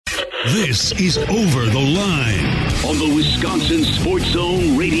This is Over the Line on the Wisconsin Sports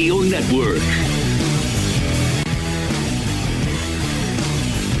Zone Radio Network.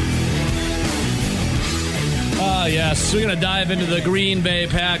 Yes, we're going to dive into the Green Bay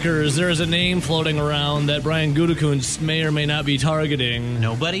Packers. There is a name floating around that Brian Gutekunst may or may not be targeting.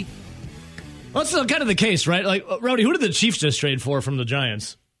 Nobody? Well, that's kind of the case, right? Like, Rowdy, who did the Chiefs just trade for from the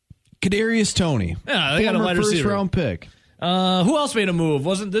Giants? Kadarius Toney. Yeah, they got a wide receiver. First-round pick. Who else made a move?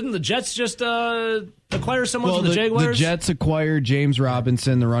 Didn't the Jets just acquire someone from the Jaguars? The Jets acquired James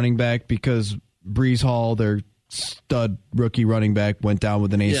Robinson, the running back, because Breece Hall, their stud rookie running back, went down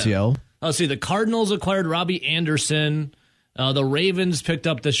with an ACL. Yeah. Let's see, the Cardinals acquired Robbie Anderson. The Ravens picked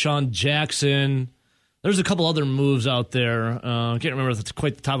up Deshaun Jackson. There's a couple other moves out there. I can't remember if it's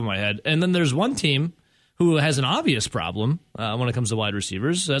quite the top of my head. And then there's one team who has an obvious problem when it comes to wide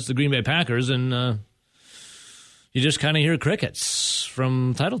receivers. That's the Green Bay Packers, and you just kind of hear crickets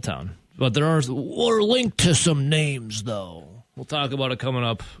from Titletown. But we're linked to some names, though. We'll talk about it coming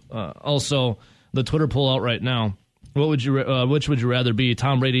up. Also, the Twitter poll out right now. Which would you rather be?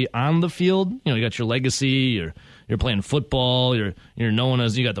 Tom Brady on the field? You got your legacy. You're playing football. You're known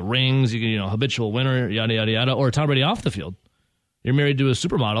as, you got the rings. Habitual winner. Yada yada yada. Or Tom Brady off the field. You're married to a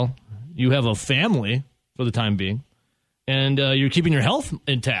supermodel. You have a family for the time being, and you're keeping your health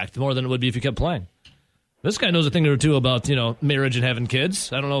intact more than it would be if you kept playing. This guy knows a thing or two about marriage and having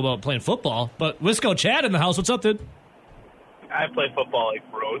kids. I don't know about playing football, but Wisco Chad in the house. What's up, dude? I play football like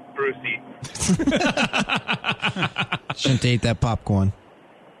Brucey. Shouldn't ate that popcorn.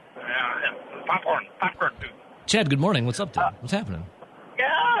 Popcorn, dude. Chad, good morning. What's up, dude? What's happening?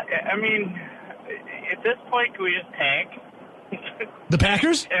 Yeah, I mean, at this point, can we just tank? The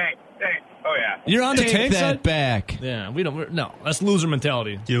Packers? Tank. Oh, yeah. You're on the tank that side? back. Yeah, no, that's loser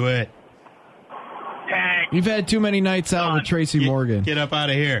mentality. Do it. Tank. You've had too many nights out with Tracy Morgan. Get up out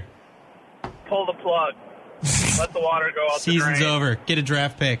of here. Pull the plug. Let the water go out Season's the drain. over. Get a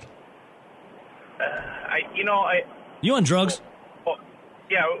draft pick. You on drugs? Well,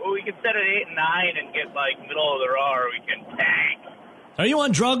 yeah, we can set it 8 and 9 and get middle of the row, or we can tank. Are you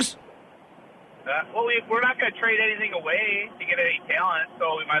on drugs? We're not going to trade anything away to get any talent,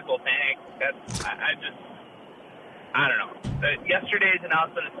 so we might as well tank. I don't know. Yesterday's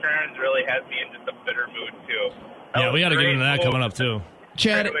announcement of Stearns really has me in just a bitter mood, too. Yeah, we got to get into that coming up, too.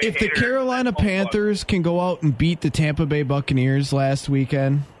 Chad, if the Carolina Panthers can go out and beat the Tampa Bay Buccaneers last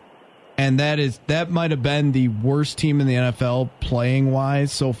weekend, and that might have been the worst team in the NFL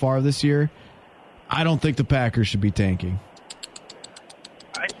playing-wise so far this year, I don't think the Packers should be tanking.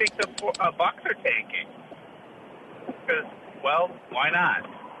 I think the Bucs are tanking. Because, why not?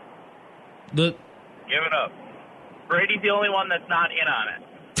 Give it up. Brady's the only one that's not in on it.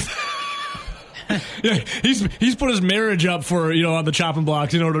 Yeah, he's put his marriage up for on the chopping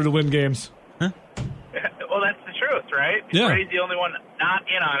blocks in order to win games. Huh? Well, that's the truth, right? Yeah. Brady's the only one not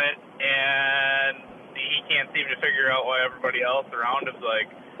in on it, and he can't seem to figure out why everybody else around him's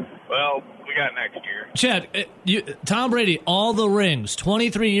we got next year. Chad, Tom Brady, all the rings,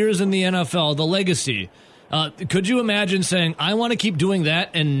 23 years in the NFL, the legacy. Could you imagine saying, I want to keep doing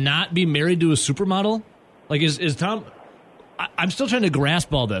that and not be married to a supermodel? Is Tom... I'm still trying to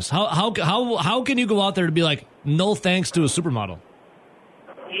grasp all this. How can you go out there to be like, no thanks to a supermodel?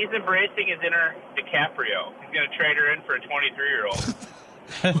 He's embracing his inner DiCaprio. He's going to trade her in for a 23-year-old.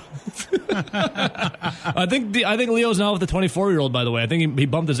 I think Leo's now with a 24-year-old, by the way. I think he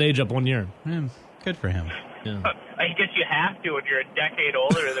bumped his age up 1 year. Good for him. Yeah. I guess you have to when you're a decade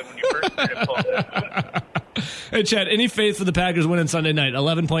older than when you first started pulling. Hey, Chad, any faith for the Packers winning Sunday night?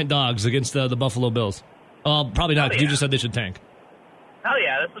 11-point dogs against the Buffalo Bills. Probably not, because you just said they should tank. Hell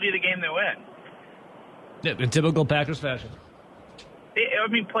yeah, this will be the game they win. Yeah, in typical Packers fashion.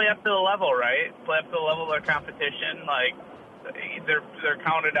 Play up to the level, right? Play up to the level of their competition. They're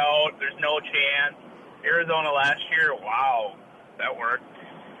counted out. There's no chance. Arizona last year, wow, that worked.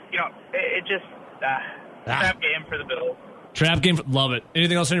 It just trap game for the Bills. Trap game, love it.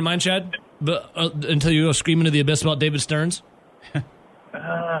 Anything else on your mind, Chad? Until you go scream into the abyss about David Stearns?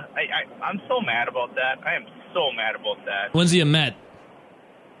 I'm so mad about that. I am so mad about that. When's he a Met?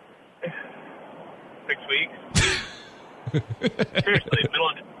 6 weeks. Seriously, it's middle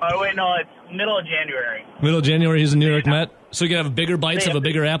of January. Middle of January, he's a New York Met. So you can have bigger bites of a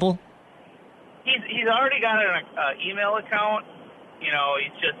bigger apple? He's already got an email account.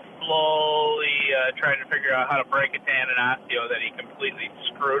 He's just slowly trying to figure out how to break it to Ananasio that he completely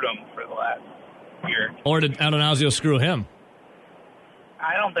screwed him for the last year. Or did Ananasio screw him?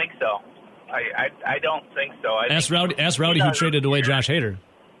 I don't think so. I don't think so. Ask Rowdy who traded away Josh Hader.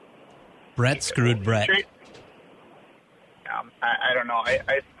 Brett screwed Brett. I don't know.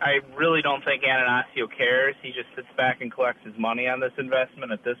 I really don't think Ananasio cares. He just sits back and collects his money on this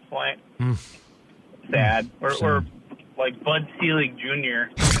investment at this point. Sad. We're like Bud Selig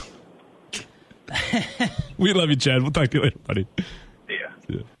Jr. We love you, Chad. We'll talk to you later, buddy.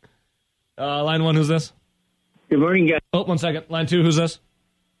 Yeah. Line 1, who's this? Good morning, guys. Oh, 1 second. Line 2, who's this?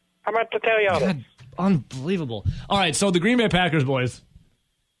 How about Toyota? God, unbelievable. All right, so the Green Bay Packers, boys,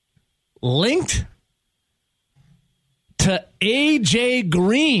 linked to A.J.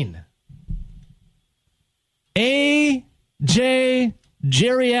 Green. A.J.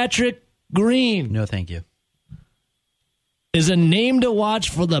 Geriatric Green No, thank you. is a name to watch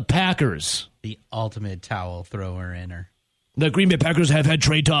for the Packers. The ultimate towel thrower inner. The Green Bay Packers have had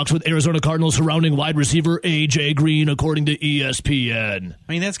trade talks with Arizona Cardinals surrounding wide receiver A.J. Green, according to ESPN.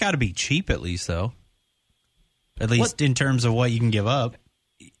 I mean, that's got to be cheap at least, though. At least in terms of what you can give up.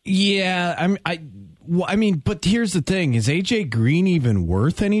 Yeah, I mean, but here's the thing: is AJ Green even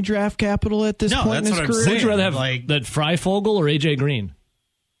worth any draft capital at this No, point in that's his what I'm career? saying. Would you rather have Like- that Freifogel or A.J. Green?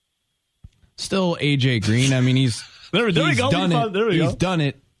 Still AJ Green. I mean, he's There we he's go. done it. There we He's go. done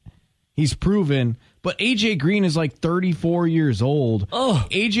it. He's proven. But AJ Green is like 34 years old. Oh.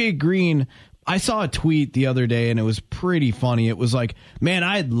 AJ Green. I saw a tweet the other day and it was pretty funny. It was like, man,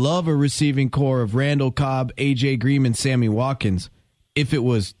 I'd love a receiving core of Randall Cobb, AJ Green, and Sammy Watkins if it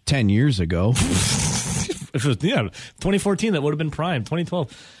was 10 years ago. If it was, 2014, that would have been prime.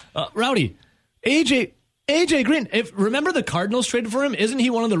 2012. Rowdy, AJ Green. Remember the Cardinals traded for him? Isn't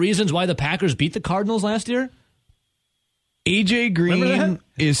he one of the reasons why the Packers beat the Cardinals last year? AJ Remember Green that?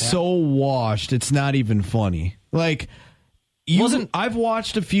 is so washed, it's not even funny. Like, I've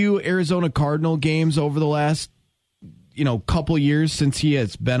watched a few Arizona Cardinal games over the last, couple years since he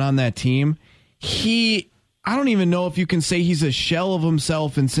has been on that team. I don't even know if you can say he's a shell of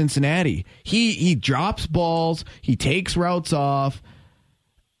himself in Cincinnati. He drops balls, he takes routes off.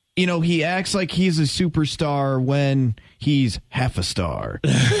 He acts like he's a superstar when he's half a star.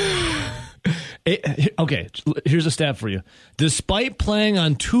 Okay, here's a stat for you. Despite playing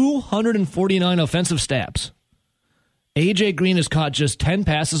on 249 offensive snaps, A.J. Green has caught just 10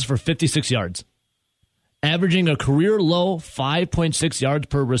 passes for 56 yards, averaging a career-low 5.6 yards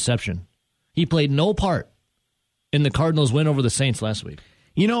per reception. He played no part in the Cardinals' win over the Saints last week.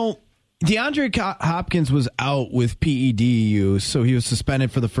 DeAndre Hopkins was out with PED use, so he was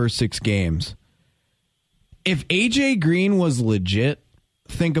suspended for the first 6 games. If A.J. Green was legit,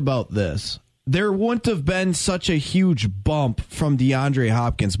 think about this. There wouldn't have been such a huge bump from DeAndre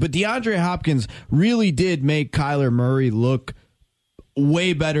Hopkins, but DeAndre Hopkins really did make Kyler Murray look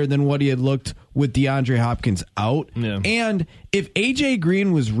way better than what he had looked with DeAndre Hopkins out. Yeah. And if A.J.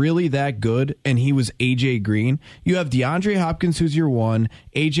 Green was really that good and he was A.J. Green, you have DeAndre Hopkins, who's your 1.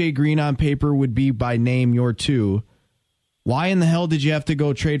 A.J. Green on paper would be by name your 2. Why in the hell did you have to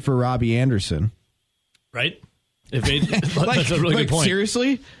go trade for Robbie Anderson? Right? That's a really good point.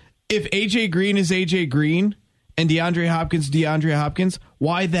 Seriously? If A.J. Green is A.J. Green and DeAndre Hopkins,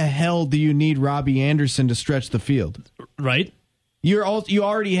 why the hell do you need Robbie Anderson to stretch the field? Right? You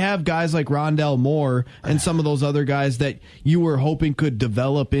already have guys like Rondell Moore and some of those other guys that you were hoping could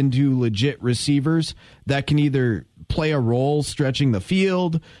develop into legit receivers that can either play a role stretching the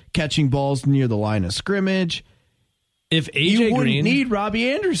field, catching balls near the line of scrimmage. If You A.J. wouldn't Green need Robbie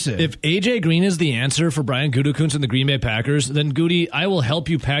Anderson. If A.J. Green is the answer for Brian Gutekunst and the Green Bay Packers, then Goody, I will help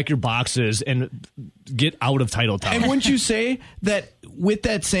you pack your boxes and get out of Title Town. And wouldn't you say that with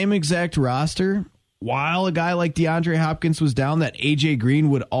that same exact roster, while a guy like DeAndre Hopkins was down, that A.J. Green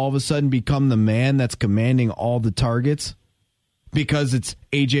would all of a sudden become the man that's commanding all the targets because it's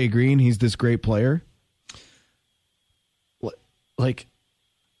A.J. Green? He's this great player.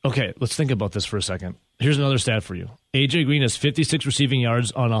 Okay, let's think about this for a second. Here's another stat for you. A.J. Green has 56 receiving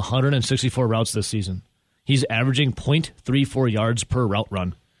yards on 164 routes this season. He's averaging 0.34 yards per route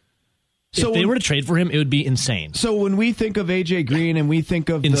run. So if they were to trade for him, it would be insane. So when we think of A.J. Green and we think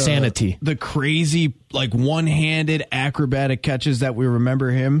of Insanity. the crazy, like one-handed acrobatic catches that we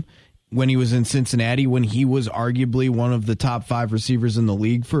remember him when he was in Cincinnati, when he was arguably one of the top 5 receivers in the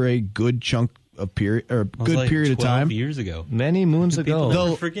league for a good chunk of period or good period of time. Years ago. Many moons ago. People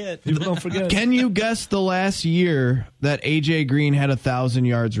don't forget. People don't forget. Can you guess the last year that A.J. Green had 1,000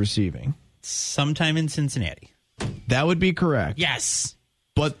 yards receiving? Sometime in Cincinnati. That would be correct. Yes.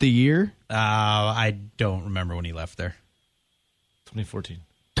 But the year? I don't remember when he left there. 2014.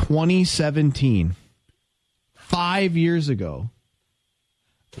 2017. 5 years ago.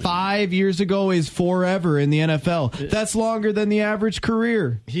 5 years ago is forever in the NFL. That's longer than the average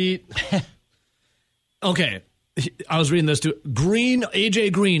career. Okay, I was reading this too.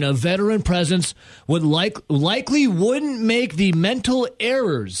 AJ Green, a veteran presence, would likely wouldn't make the mental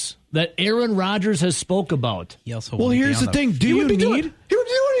errors that Aaron Rodgers has spoke about. He also Well, here's the thing. He would be doing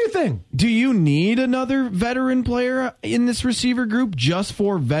anything. Do you need another veteran player in this receiver group just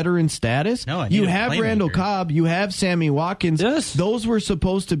for veteran status? No, I need you a have playmaker. Randall Cobb. You have Sammy Watkins. Yes. Those were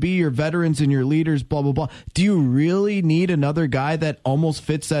supposed to be your veterans and your leaders, blah, blah, blah. Do you really need another guy that almost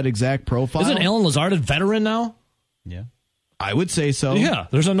fits that exact profile? Isn't Alan Lazard a veteran now? Yeah. I would say so. Yeah,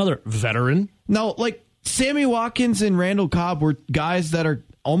 there's another veteran. No, like Sammy Watkins and Randall Cobb were guys that are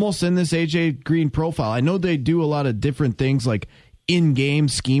almost in this AJ Green profile. I know they do a lot of different things like in-game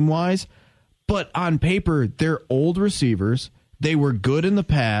scheme-wise, but on paper, they're old receivers. They were good in the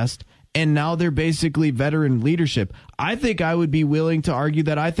past, and now they're basically veteran leadership. I think I would be willing to argue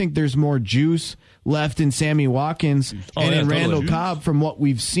that I think there's more juice left in Sammy Watkins and in Randall Cobb from what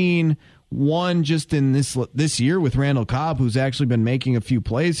we've seen. One, just in this year with Randall Cobb, who's actually been making a few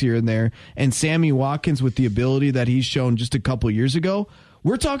plays here and there, and Sammy Watkins with the ability that he's shown just a couple years ago.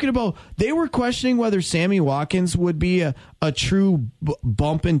 We're talking about, they were questioning whether Sammy Watkins would be a true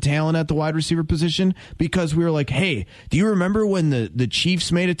bump in talent at the wide receiver position, because we were like, hey, do you remember when the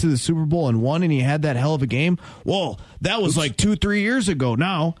Chiefs made it to the Super Bowl and won and he had that hell of a game? Well, that was like 2-3 years ago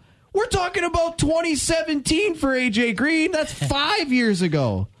now. We're talking about 2017 for AJ Green. That's 5 years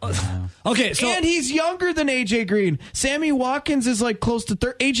ago. Okay, so and he's younger than AJ Green. Sammy Watkins is like close to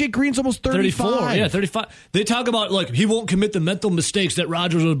AJ Green's almost 35. 34. Yeah, 35. They talk about like he won't commit the mental mistakes that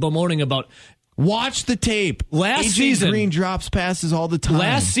Rodgers was bemoaning about. Watch the tape. Last AJ season, Green drops passes all the time.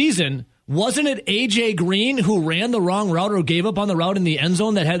 Last season, wasn't it AJ Green who ran the wrong route or gave up on the route in the end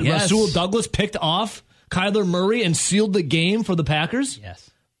zone that had Rasul Douglas picked off Kyler Murray and sealed the game for the Packers? Yes.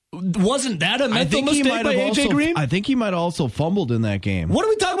 Wasn't that a mental mistake by AJ Green? I think he might have also fumbled in that game. What are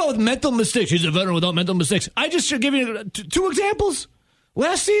we talking about with mental mistakes? He's a veteran without mental mistakes. I just should give you two examples.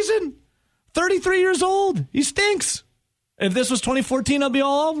 Last season, 33 years old. He stinks. If this was 2014, I'd be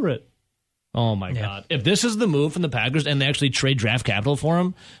all over it. Oh, my God. If this is the move from the Packers and they actually trade draft capital for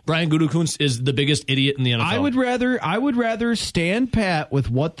him, Brian Gutekunst is the biggest idiot in the NFL. I would rather stand pat with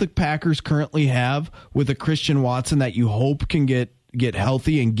what the Packers currently have with a Christian Watson that you hope can get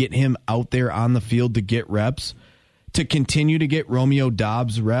healthy and get him out there on the field to get reps, to continue to get Romeo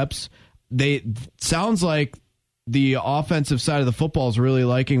Doubs reps. Sounds like the offensive side of the football is really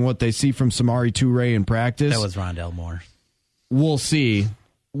liking what they see from Samori Toure in practice. That was Rondell Moore. We'll see.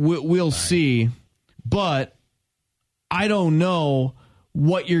 We'll see. But I don't know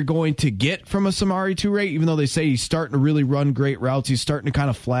what you're going to get from a Samori Toure, even though they say he's starting to really run great routes. He's starting to kind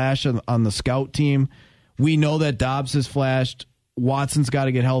of flash on the scout team. We know that Doubs has flashed. Watson's got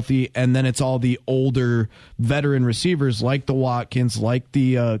to get healthy, and then it's all the older veteran receivers like the Watkins, like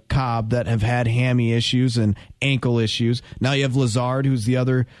the Cobb that have had hammy issues and ankle issues. Now you have Lazard, who's the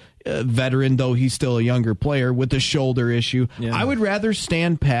other veteran, though he's still a younger player, with a shoulder issue. Yeah. I would rather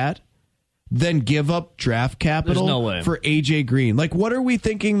stand pat than give up draft capital for AJ Green. Like, what are we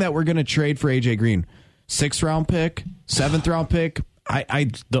thinking that we're going to trade for AJ Green? 6th round pick, 7th round pick?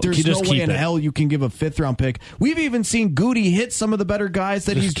 There's no way in hell you can give a 5th round pick. We've even seen Goody hit some of the better guys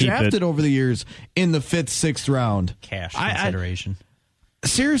that he's drafted over the years in the 5th, 6th round. Cash consideration.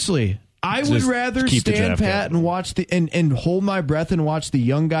 Seriously, I would rather stand pat and watch and hold my breath and watch the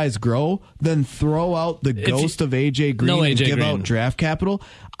young guys grow than throw out the ghost of AJ Green and give out draft capital.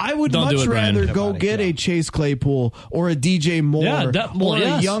 I would much rather go get a Chase Claypool or a DJ Moore or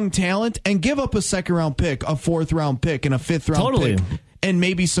a young talent and give up a 2nd round pick, a 4th round pick, and a 5th round pick. And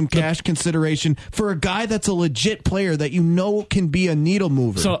maybe some cash consideration for a guy that's a legit player that you know can be a needle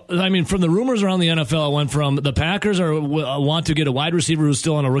mover. So, I mean, from the rumors around the NFL, it went from the Packers want to get a wide receiver who's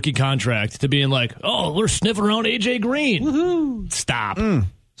still on a rookie contract to being like, oh, we're sniffing around AJ Green. Woohoo.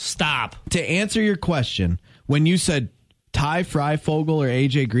 Stop. To answer your question, when you said Ty Freifogel or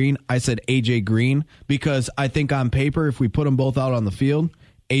AJ Green, I said AJ Green because I think on paper, if we put them both out on the field,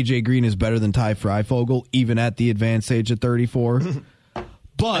 AJ Green is better than Ty Freifogel, even at the advanced age of 34.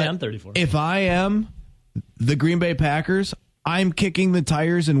 But I'm 34. If I am the Green Bay Packers, I'm kicking the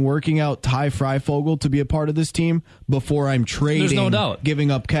tires and working out Ty Freifogel to be a part of this team before I'm trading, There's no doubt.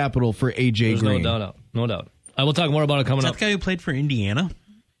 Giving up capital for AJ Green. No doubt. I will talk more about it coming up. Is that the guy who played for Indiana?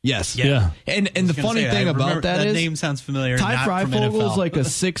 Yes. Yeah. And the funny thing about that is name sounds familiar. Ty Freifogel is like a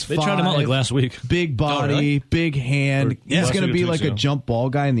 6'5". They tried him out like last week. Big body, really? big hand. He's going to be like a jump ball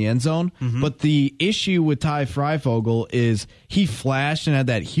guy in the end zone. Mm-hmm. But the issue with Ty Freifogel is he flashed and had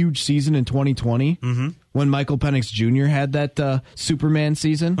that huge season in 2020 when Michael Penix Jr. had that Superman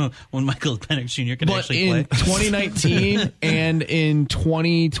season. When Michael Penix Jr. could but actually play. in 2019 and in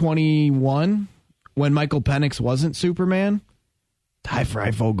 2021, when Michael Penix wasn't Superman, Ty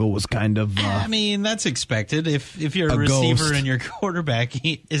Freifogel was kind of. I mean, that's expected if you're a a receiver ghost. and your quarterback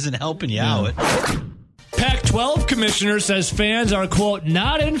isn't helping you out. Pac-12 commissioner says fans are, quote,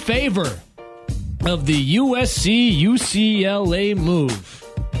 not in favor of the USC-UCLA move.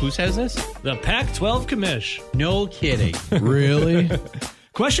 Who says this? The Pac-12 commish. No kidding. Really?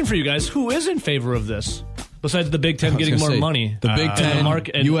 Question for you guys: who is in favor of this? Besides the Big Ten getting more money, The Big Ten, the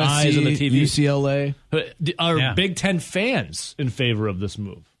market and eyes on the USC, TV. UCLA. Are Big Ten fans in favor of this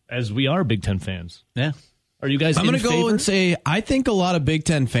move? As we are Big Ten fans. Yeah. Are you guys? I'm going going to go and say I think a lot of Big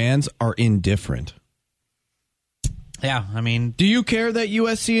Ten fans are indifferent. Yeah, I mean, Do you care that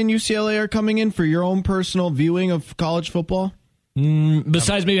USC and UCLA are coming in for your own personal viewing of college football?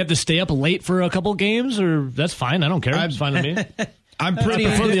 Besides, maybe have to stay up late for a couple games, or that's fine. I don't care. It's fine with me. I'm pretty.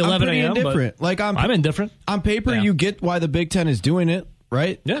 I prefer the I'm 11 pretty a.m., indifferent. but Like I'm indifferent. On paper, Yeah. you get why the Big Ten is doing it,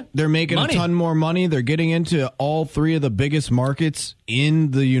 right? Yeah. They're making Money. a ton more money. They're getting into all three of the biggest markets in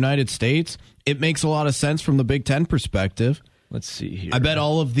the United States. It makes a lot of sense from the Big Ten perspective. Let's see here. I bet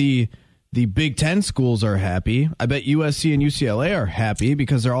all of the Big Ten schools are happy. I bet USC and UCLA are happy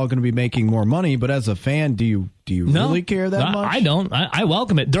because they're all going to be making more money. But as a fan, do you really care that much? I don't. I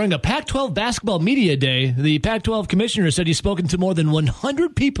welcome it. During a Pac-12 basketball media day, the Pac-12 commissioner said he's spoken to more than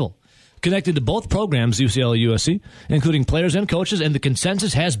 100 people connected to both programs, UCLA and USC, including players and coaches, and the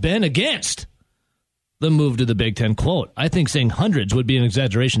consensus has been against the move to the Big Ten. Quote, I think saying hundreds would be an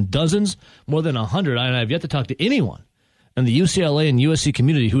exaggeration. Dozens, more than 100. And I've yet to talk to anyone in the UCLA and USC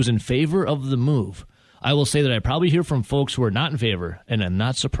community who's in favor of the move. I will say that I probably hear from folks who are not in favor, and I'm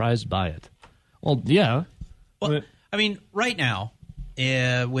not surprised by it. Well, yeah. well, I mean, right now,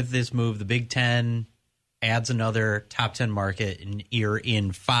 with this move, the Big Ten adds another top 10 market, and you're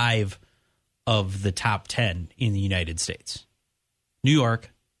in 5 of the top 10 in the United States. New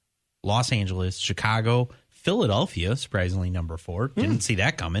York, Los Angeles, Chicago, Philadelphia, surprisingly number 4. Didn't see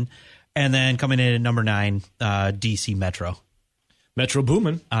that coming. And then coming in at number 9, DC Metro. Metro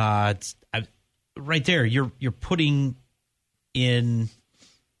Boomin. Right there, you're putting in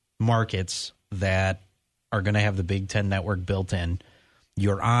markets that are going to have the Big Ten network built in.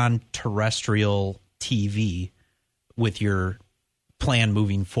 You're on terrestrial TV with your plan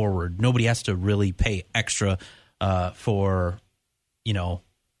moving forward. Nobody has to really pay extra for,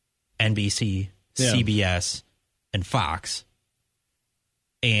 NBC, CBS, and Fox.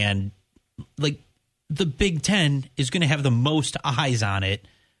 And the Big Ten is going to have the most eyes on it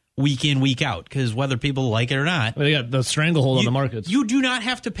week in, week out, because whether people like it or not, They got the stranglehold on the markets. you do not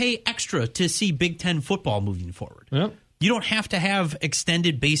have to pay extra to see Big Ten football moving forward. Yep. You don't have to have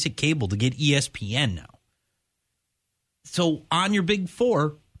extended basic cable to get ESPN now. So on your Big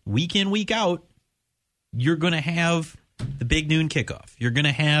Four, week in, week out, you're going to have the Big Noon Kickoff. You're going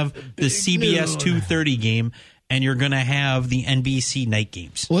to have the CBS 2:30 game, and you're going to have the NBC night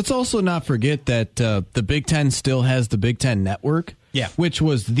games. Let's also not forget that the Big Ten still has the Big Ten Network, which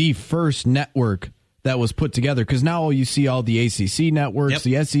was the first network that was put together. Because now you see all the ACC networks,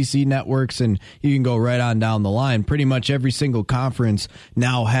 the SEC networks, and you can go right on down the line. Pretty much every single conference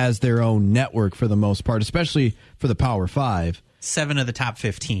now has their own network for the most part, especially for the Power 5. 7 of the top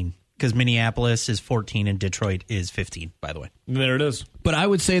 15, because Minneapolis is 14 and Detroit is 15, by the way. There it is. But I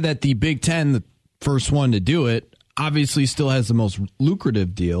would say that the Big Ten, the first one to do it, obviously still has the most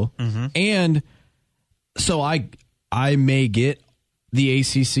lucrative deal. And so I may get the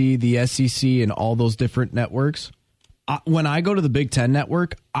ACC, the SEC, and all those different networks. When I go to the Big Ten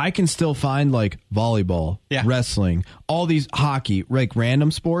network, I can still find like volleyball, wrestling, all these hockey, like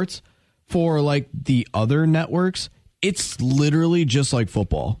random sports. For like the other networks, it's literally just like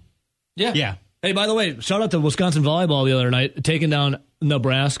football. Yeah. Hey, by the way, shout out to Wisconsin volleyball the other night, taking down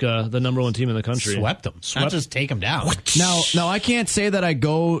Nebraska, the number 1 team in the country. Swept them. Not just take them down. Now I can't say that I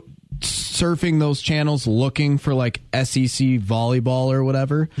go surfing those channels looking for like SEC volleyball or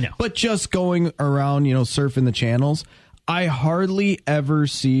whatever. No. But just going around, surfing the channels, I hardly ever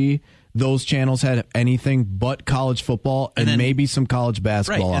see those channels have anything but college football and then, maybe some college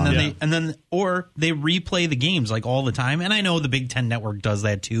basketball. Right, and then or they replay the games like all the time. And I know the Big Ten Network does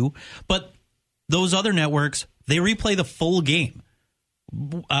that too, but those other networks, they replay the full game.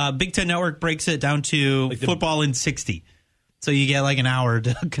 Big Ten Network breaks it down to like football in 60. So you get like an hour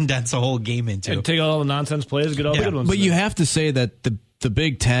to condense a whole game into. And take out all the nonsense plays, get all the good ones. But you have to say that the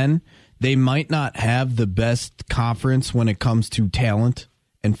Big Ten, they might not have the best conference when it comes to talent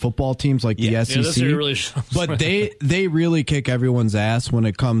and football teams like the SEC. This year really but they really kick everyone's ass when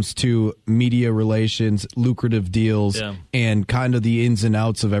it comes to media relations, lucrative deals, and kind of the ins and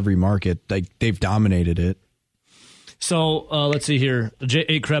outs of every market. Like they've dominated it. So let's see here.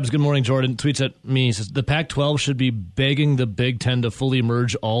 J.A. Krebs, good morning, Jordan, tweets at me. He says, the Pac-12 should be begging the Big Ten to fully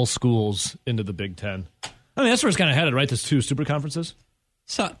merge all schools into the Big Ten. I mean, that's where it's kind of headed, right? There's 2 super conferences?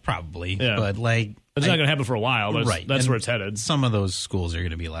 So, probably. Yeah. But, like... It's not going to happen for a while, but right. that's where it's headed. Some of those schools are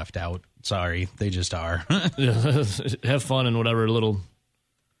going to be left out. Sorry. They just are. Have fun in whatever little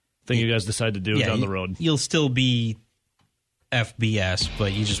thing you guys decide to do down the road. You'll still be FBS,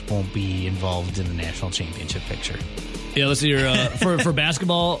 but you just won't be involved in the national championship picture. Yeah, let's see here. For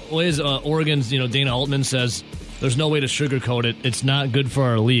basketball, Oregon's Dana Altman says there's no way to sugarcoat it. It's not good for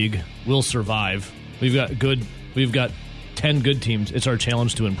our league. We'll survive. We've got 10 good teams. It's our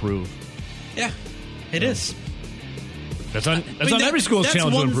challenge to improve. Yeah, it is. That's on every school's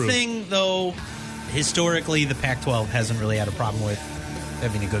challenge to improve. That's one thing, though. Historically, the Pac-12 hasn't really had a problem with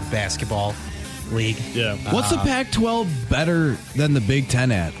having a good basketball league. Yeah. What's the Pac-12 better than the Big Ten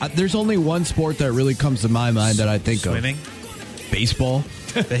at? There's only one sport that really comes to my mind that I think Swimming? of. Baseball.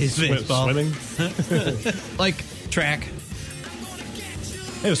 Baseball. Swimming. Like track.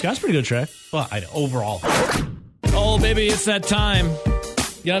 Hey, Wisconsin's pretty good track. Well, overall. Oh, baby, it's that time.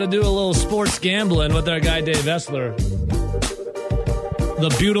 Got to do a little sports gambling with our guy Dave Essler.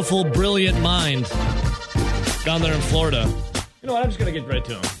 The beautiful, brilliant mind down there in Florida. You know what? I'm just going to get right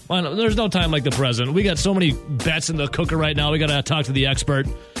to him. Why not? There's no time like the present. We got so many bets in the cooker right now. We got to talk to the expert.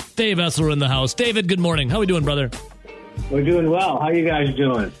 Dave Essler in the house. David, good morning. How we doing, brother? We're doing well. How you guys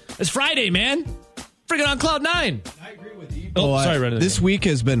doing? It's Friday, man. Freaking on cloud 9. I agree with you. Sorry, Brendan. This week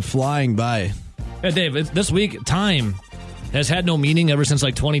has been flying by. Hey, Dave, this week, time has had no meaning ever since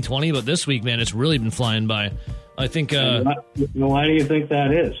like 2020, but this week, man, it's really been flying by. I think... Why do you think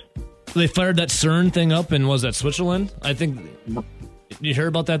that is? They fired that CERN thing up in, was that Switzerland? I think, you heard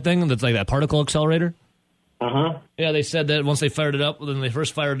about that thing? That's like that particle accelerator? Uh-huh. Yeah, they said that once they fired it up, when they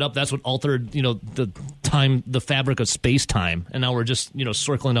first fired it up, that's what altered, the time, the fabric of space-time. And now we're just,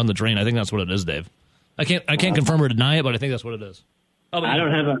 circling down the drain. I think that's what it is, Dave. I can't confirm or deny it, but I think that's what it is. I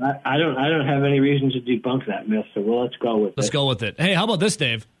don't have any reason to debunk that myth, so let's go with it. Let's go with it. Hey, how about this,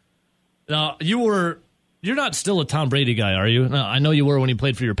 Dave? Now, you're not still a Tom Brady guy, are you? No, I know you were when you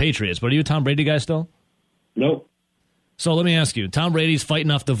played for your Patriots, but are you a Tom Brady guy still? Nope. So let me ask you, Tom Brady's fighting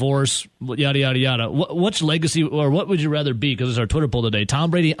off divorce, yada, yada, yada. Which legacy, or what would you rather be? Because it's our Twitter poll today.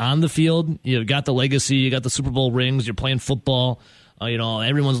 Tom Brady on the field, you got the legacy, you got the Super Bowl rings, you're playing football,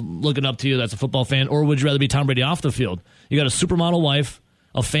 everyone's looking up to you that's a football fan. Or would you rather be Tom Brady off the field? You got a supermodel wife,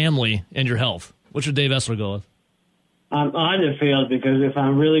 a family, and your health. What should Dave Essler go with? I'm on the field because if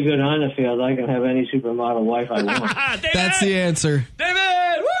I'm really good on the field, I can have any supermodel wife I want. That's the answer.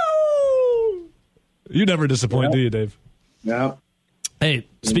 David! Woo! You never disappoint, do you, Dave? Yep. Hey,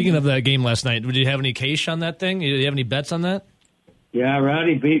 speaking of that game last night, did you have any cash on that thing? Did you have any bets on that? Yeah,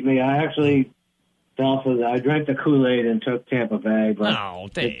 Rowdy beat me. I actually fell for that. I drank the Kool-Aid and took Tampa Bay. But oh,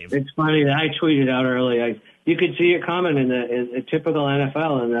 Dave. It's funny that I tweeted out early. You could see it coming in typical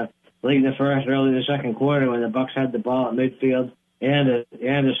NFL late in the first, early in the second quarter when the Bucs had the ball at midfield and a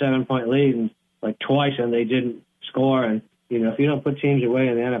 7-point lead and like twice and they didn't score. And if you don't put teams away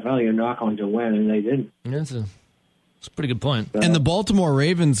in the NFL, you're not going to win, and they didn't. That's a pretty good point. And the Baltimore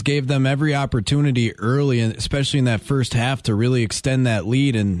Ravens gave them every opportunity early, and especially in that first half, to really extend that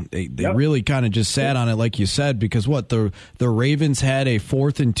lead, and they really kind of just sat on it, like you said, because the Ravens had a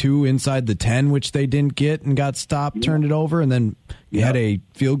 4th and 2 inside the 10, which they didn't get and got stopped, turned it over, and then you had a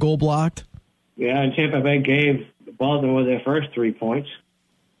field goal blocked. Yeah, and Tampa Bay gave Baltimore their first 3 points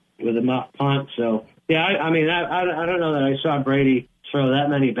with a muff punt. So, yeah, I don't know that I saw Brady throw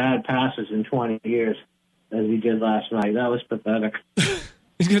that many bad passes in 20 years. As he did last night. That was pathetic.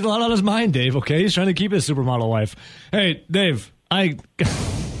 He's got a lot on his mind, Dave, okay? He's trying to keep his supermodel wife. Hey, Dave,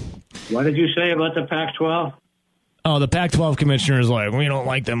 What did you say about the Pac-12? Oh, the Pac-12 commissioner is like, we don't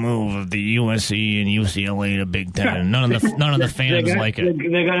like the move of the USC and UCLA to Big Ten. None of the fans like it.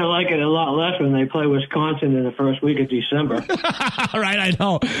 They're going to like it a lot less when they play Wisconsin in the first week of December. Right, I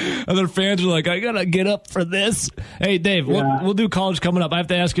know. Other fans are like, I got to get up for this. Hey, Dave, we'll do college coming up. I have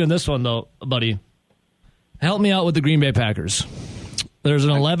to ask you on this one, though, buddy. Help me out with the Green Bay Packers. There's an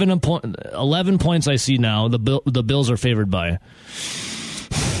 11 points I see now. The Bills are favored by.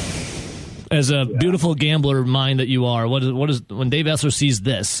 As a beautiful gambler mind that you are, what is when Dave Essler sees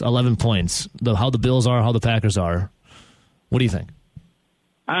this 11 points, how the Bills are, how the Packers are? What do you think?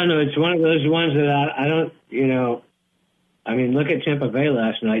 I don't know. It's one of those ones that I don't. Look at Tampa Bay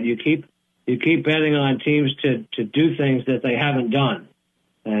last night. You keep betting on teams to do things that they haven't done,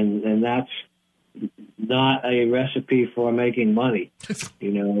 and that's not a recipe for making money,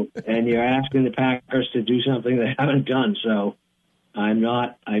 and you're asking the Packers to do something they haven't done. So I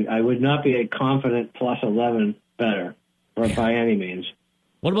would not be a confident plus 11 better, or by any means.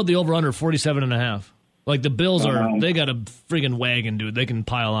 What about the over-under 47.5? Like the Bills they got a friggin' wagon, dude. They can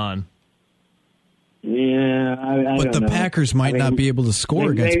pile on. Yeah, I but don't the know. Packers might not be able to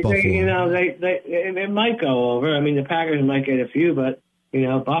score against Buffalo. It might go over. I mean, the Packers might get a few, but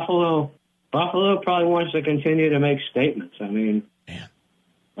Buffalo probably wants to continue to make statements. I mean,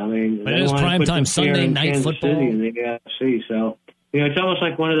 but it is primetime Sunday night football City in the AFC. So it's almost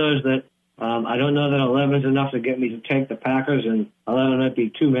like one of those that I don't know that 11 is enough to get me to take the Packers, and 11 might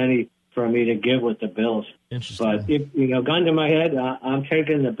be too many for me to give with the Bills. Interesting. But if gun to my head, I'm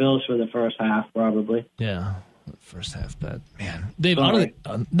taking the Bills for the first half, probably. Yeah, first half bet. Man, Dave, no.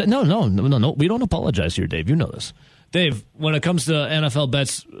 We don't apologize here, Dave. You know this, Dave. When it comes to NFL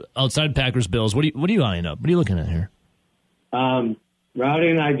bets outside Packers Bills, what are you eyeing up? What are you looking at here? Rowdy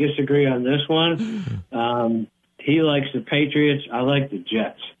and I disagree on this one. He likes the Patriots. I like the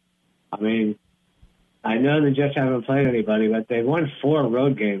Jets. I mean, I know the Jets haven't played anybody, but they've won 4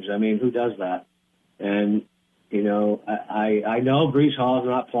 road games. I mean, who does that? And, I know Breece Hall's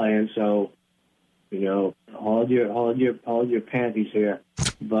not playing, so, hold your panties here.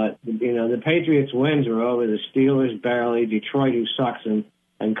 But, the Patriots' wins were over the Steelers barely, Detroit, who sucks,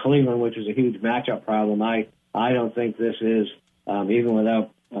 and Cleveland, which is a huge matchup problem. I don't think this is, even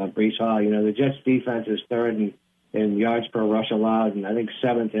without Breece Hall. The Jets' defense is third in yards per rush allowed, and I think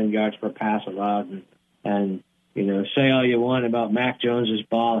 7th in yards per pass allowed. And say all you want about Mac Jones's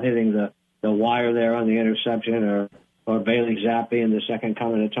ball hitting the wire there on the interception, or Bailey Zappi in the second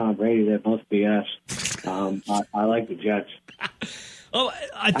coming of Tom Brady. They're both BS. I like the Jets. Oh,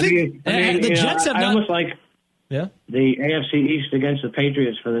 I think the Jets have I not. Almost like the AFC East against the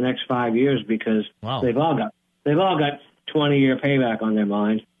Patriots for the next 5 years because they've all got 20-year payback on their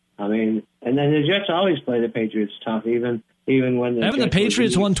mind. I mean, and then the Jets always play the Patriots tough, even when the haven't the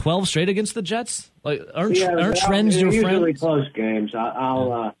Patriots won 12 straight against the Jets? Like, aren't friends your friends? Usually close games.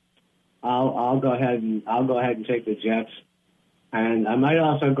 I'll go ahead and take the Jets, and I might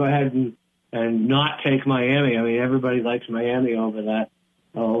also go ahead and not take Miami. I mean, everybody likes Miami over the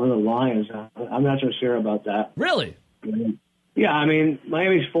Lions. I'm not so sure about that. Really? Yeah, I mean,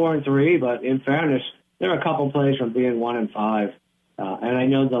 Miami's 4-3, but in fairness, they're a couple plays from being 1-5. And I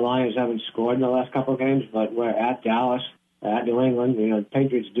know the Lions haven't scored in the last couple of games, but we're at Dallas, at New England. The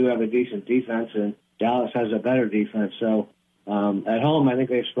Patriots do have a decent defense, and Dallas has a better defense. So at home, I think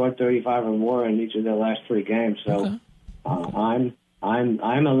they've scored 35 or more in each of their last 3 games. So I'm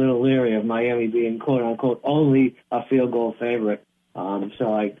a little leery of Miami being quote unquote only a field goal favorite.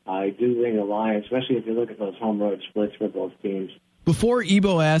 So I do think the Lions, especially if you look at those home road splits for both teams. Before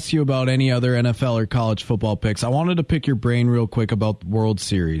Ebo asks you about any other NFL or college football picks, I wanted to pick your brain real quick about the World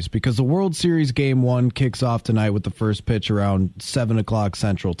Series, because the World Series Game 1 kicks off tonight with the first pitch around 7 o'clock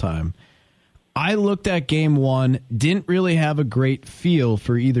Central Time. I looked at Game 1, didn't really have a great feel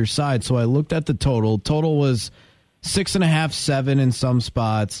for either side, so I looked at the total. Total was 6.5, 7 in some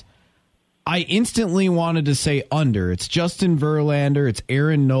spots. I instantly wanted to say under. It's Justin Verlander. It's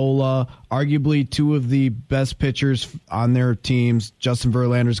Aaron Nola, arguably 2 of the best pitchers on their teams. Justin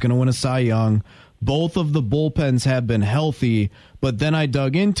Verlander is going to win a Cy Young. Both of the bullpens have been healthy, but then I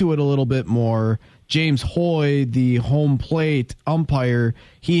dug into it a little bit more. James Hoy, the home plate umpire,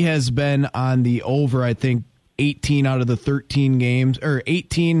 he has been on the over, I think, 18 out of the 13 games, or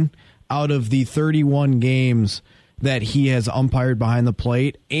 18 out of the 31 games that he has umpired behind the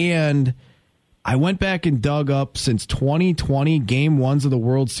plate. And I went back and dug up since 2020, Game 1s of the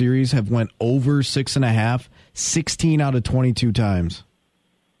World Series have went over 6.5, 16 out of 22 times.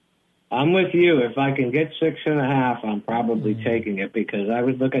 I'm with you. If I can get 6.5, I'm probably taking it, because I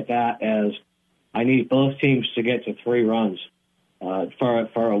would look at that as I need both teams to get to 3 runs for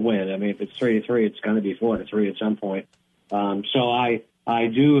a win. I mean, if it's 3-3, it's going to be 4-3 at some point. So I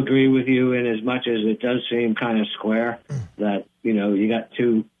do agree with you in as much as it does seem kind of square that, you got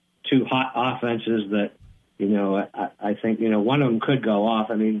two hot offenses that, I think, one of them could go off.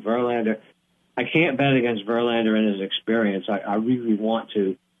 I mean, Verlander, I can't bet against Verlander and his experience. I really want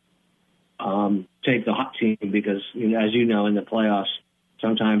to take the hot team because, as you know, in the playoffs,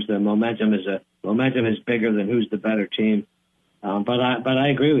 sometimes the momentum is bigger than who's the better team. But I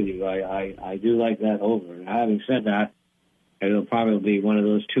agree with you. I do like that over. And having said that, it'll probably be one of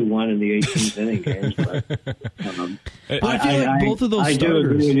those 2-1 in the 18th inning games. But I feel like both of those I starters. do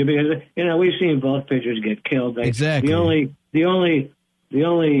agree with you because we've seen both pitchers get killed. Exactly. The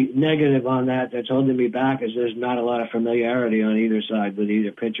only negative on that's holding me back is there's not a lot of familiarity on either side with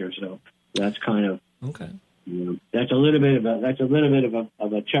either pitcher. So that's kind of okay. That's a little bit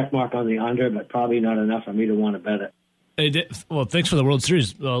of a check mark on the under, but probably not enough for me to want to bet it. Hey, well, thanks for the World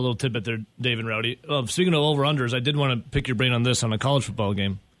Series little tidbit there, Dave and Rowdy. Speaking of over-unders, I did want to pick your brain on this on a college football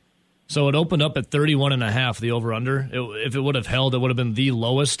game. So it opened up at 31.5, the over-under. If it would have held, it would have been the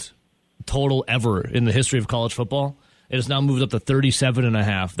lowest total ever in the history of college football. It has now moved up to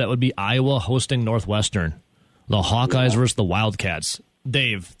 37.5. That would be Iowa hosting Northwestern. The Hawkeyes versus the Wildcats.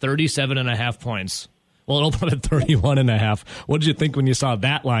 Dave, 37.5 points. Well, it opened up at 31.5. What did you think when you saw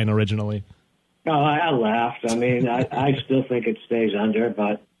that line originally? Oh, I laughed. I mean, I still think it stays under,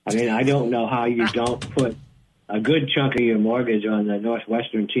 but I mean, I don't know how you don't put a good chunk of your mortgage on the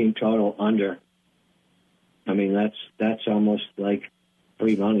Northwestern team total under. I mean, that's almost like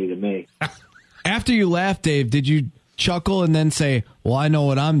free money to me. After you laughed, Dave, did you chuckle and then say, well, I know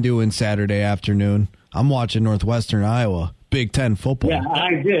what I'm doing Saturday afternoon. I'm watching Northwestern Iowa. Big Ten football. Yeah,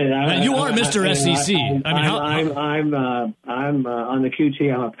 I did. You are Mr. SEC. I'm on the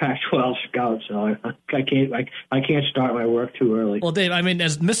QT. I'm a Pac-12 scout, so I can't start my work too early. Well, Dave, I mean,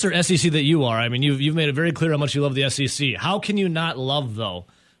 as Mr. SEC that you are, I mean, you've made it very clear how much you love the SEC. How can you not love, though,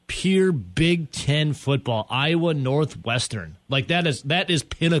 pure Big Ten football? Iowa Northwestern, like that is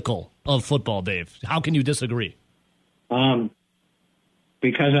pinnacle of football, Dave. How can you disagree?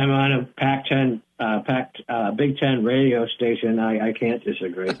 Because I'm on a Pac-10. Big Ten radio station, I can't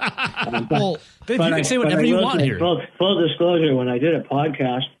disagree. Well, Dave, you can say whatever you want here. Full disclosure, when I did a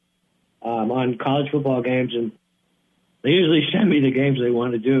podcast on college football games, and they usually send me the games they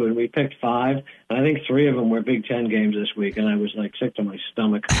want to do, and we picked 5, and I think 3 of them were Big Ten games this week, and I was like sick to my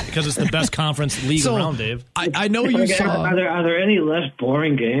stomach. Because it's the best conference league around, Dave. I know you saw. Are there any less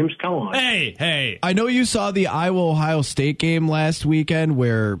boring games? Come on. Hey. I know you saw the Iowa-Ohio State game last weekend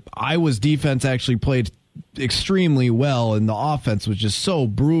where Iowa's defense actually played extremely well, and the offense was just so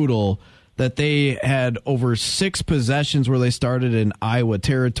brutal that they had over 6 possessions where they started in Iowa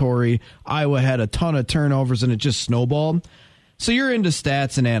territory. Iowa had a ton of turnovers, and it just snowballed. So you're into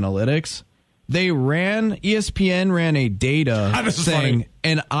stats and analytics. ESPN ran a data saying,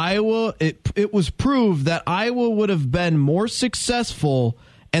 and Iowa, it was proved that Iowa would have been more successful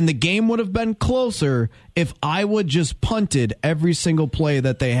and the game would have been closer if Iowa just punted every single play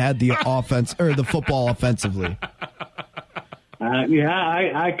that they had the offense or the football offensively.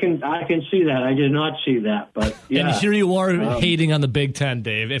 I can see that. I did not see that, but yeah. And here you are hating on the Big Ten,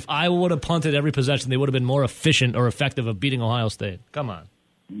 Dave. If Iowa would have punted every possession, they would have been more efficient or effective of beating Ohio State. Come on.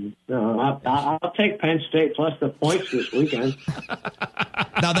 No, I'll take Penn State plus the points this weekend.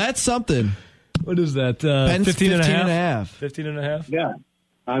 Now that's something. What is that? 15.5. 15.5? Yeah.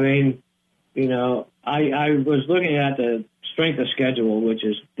 I mean, I was looking at the strength of schedule, which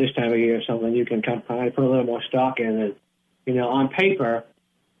is this time of year something you can kind of put a little more stock in. And, on paper,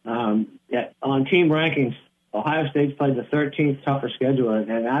 on team rankings, Ohio State's played the 13th tougher schedule,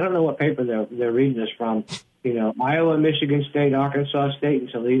 and I don't know what paper they're reading this from. Iowa, Michigan State, Arkansas State, and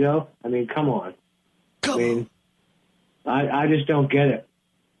Toledo. I mean, come on. I just don't get it.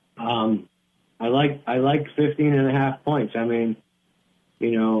 I like 15.5 points. I mean,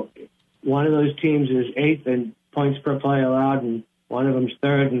 one of those teams is 8th in points per play allowed, and one of them's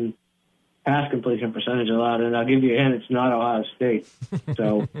 3rd in pass completion percentage allowed. And I'll give you a hint: it's not Ohio State.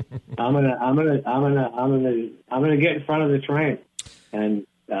 So I'm gonna get in front of the train and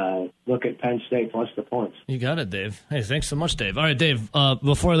look at Penn State plus the points. You got it, Dave. Hey, thanks so much, Dave. All right, Dave.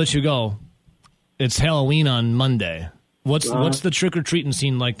 Before I let you go, it's Halloween on Monday. What's the trick-or-treating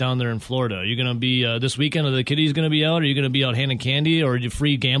scene like down there in Florida? Are you going to be, this weekend, are the kiddies going to be out? Are you going to be out handing candy? Or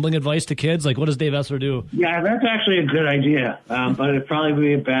free gambling advice to kids? Like, what does Dave Essler do? Yeah, that's actually a good idea, but it'd probably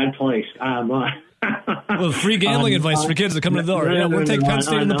be a bad place. Well, free gambling advice for kids that come to the door. Yeah, we'll take Penn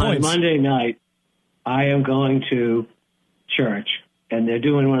State in the points. On Monday night, I am going to church, and they're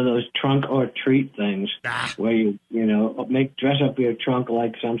doing one of those trunk or treat things where you dress up your trunk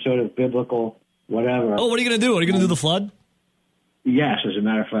like some sort of biblical whatever. Oh, what are you going to do? Are you going to do the flood? Yes, as a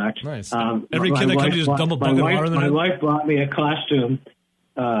matter of fact. Nice. Every kid that comes, you just dump a bucket of water in their head? My wife bought me a costume,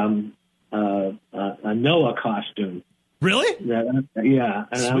 a Noah costume. Really? Yeah, and sweet.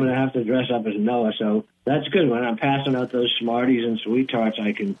 I'm going to have to dress up as Noah, so that's good. When I'm passing out those Smarties and Sweet Tarts,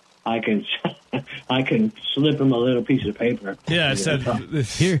 I can slip him a little piece of paper. Yeah, I said,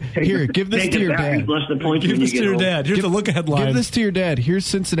 here, give this to your dad. Plus the points. Give this to your dad. Here's the look-ahead line. Give this to your dad. Here's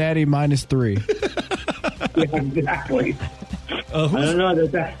Cincinnati -3. Yeah, exactly. I don't know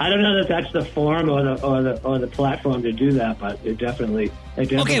that that's the form or the platform to do that, but it definitely.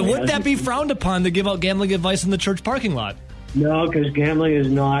 Okay, would that be frowned upon to give out gambling advice in the church parking lot? No, because gambling is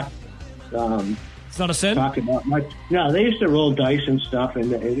not. It's not a sin? Talking about much. No, they used to roll dice and stuff,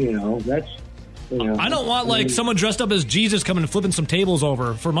 and that's. I don't want someone dressed up as Jesus coming and flipping some tables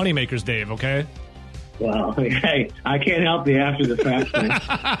over for moneymakers, Dave. Okay. Well, hey, I can't help the after the fact thing.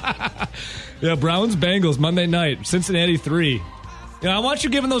 Yeah, Browns Bengals Monday night, Cincinnati 3. Yeah, I want you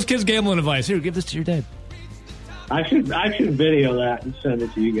giving those kids gambling advice. Here, give this to your dad. I should video that and send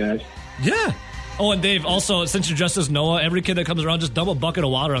it to you guys. Yeah. Oh, and Dave, also, since you're dressed as Noah, every kid that comes around, just dump a bucket of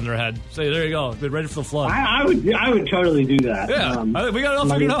water on their head. Say, there you go. Get ready for the flood. I would totally do that. Yeah, we got it all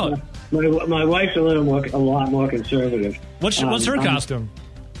figured out. My wife's a lot more conservative. What's her costume?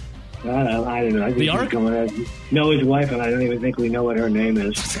 I don't know. I think The Ark? Noah's wife, and I don't even think we know what her name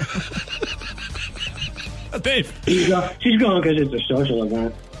is. Dave. She's going because it's a social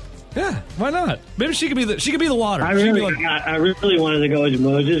event. Yeah, why not? Maybe she could be the water. I really wanted to go as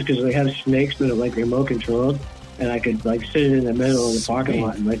Moses because they have snakes that are like remote controlled, and I could like sit in the middle of the parking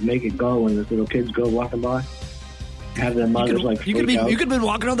lot and like make it go when the little kids go walking by. Have their mothers you could have been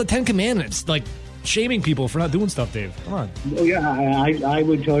walking around the 10 Commandments, like shaming people for not doing stuff, Dave. Come on. Oh, yeah, I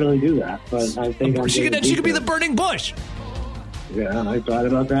would totally do that, but I think she could be the burning bush. Yeah, I thought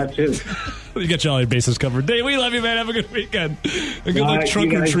about that too. You got all your bases covered. Dave, we love you, man. Have a good weekend. And good luck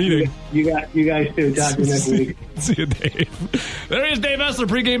trunk or treating. You guys too. Talk to you next week. See you, Dave. There he is, Dave Essler,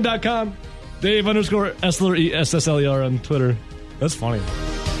 pregame.com. Dave _ Essler, ESSLER on Twitter. That's funny.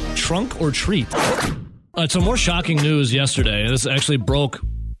 Trunk or treat. Some more shocking news yesterday. This actually broke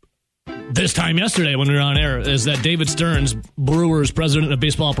this time yesterday when we were on air, is that David Stearns, Brewers president of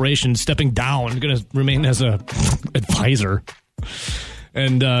baseball operations, stepping down, going to remain as a advisor.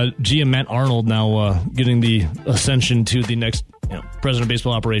 And GM Matt Arnold now getting the ascension to the next president of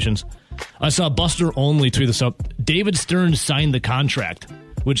baseball operations. I saw Buster Only tweet this up. David Stearns signed the contract,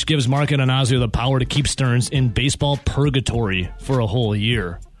 which gives Mark Ananazio the power to keep Stearns in baseball purgatory for a whole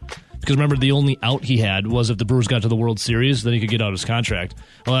year. Because remember, the only out he had was if the Brewers got to the World Series, then he could get out his contract.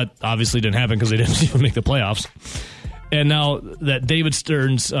 Well, that obviously didn't happen because they didn't even make the playoffs. And now that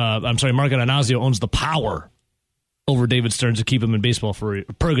Mark Ananazio owns the power over David Stearns to keep him in baseball for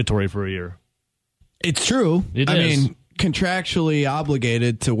purgatory for a year. It's true. It is. I mean, contractually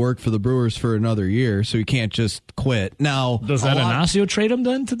obligated to work for the Brewers for another year, so he can't just quit. Now, does that Ananazio trade him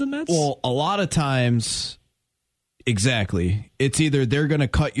then to the Mets? Well, a lot of times, exactly. It's either they're going to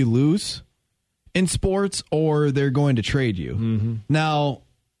cut you loose in sports or they're going to trade you. Mm-hmm. Now,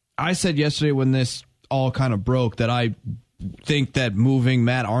 I said yesterday when this all kind of broke that I think that moving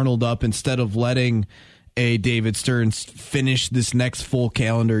Matt Arnold up instead of letting a David Stearns finish this next full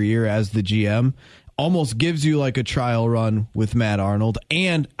calendar year as the GM almost gives you like a trial run with Matt Arnold.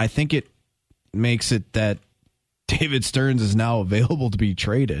 And I think it makes it that David Stearns is now available to be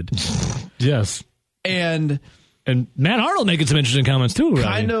traded. Yes. And Matt Arnold making some interesting comments too. Right?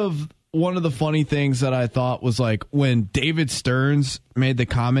 Kind of one of the funny things that I thought was like when David Stearns made the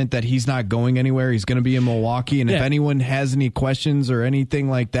comment that he's not going anywhere, he's going to be in Milwaukee, and if anyone has any questions or anything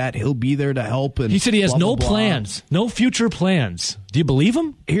like that, he'll be there to help. And he said he has no plans, no future plans. Do you believe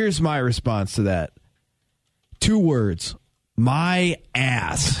him? Here's my response to that. 2 words. My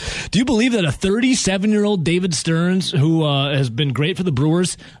ass. Do you believe that a 37-year-old David Stearns, who has been great for the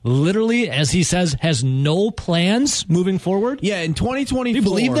Brewers, literally, as he says, has no plans moving forward? Yeah, in 2024. Do you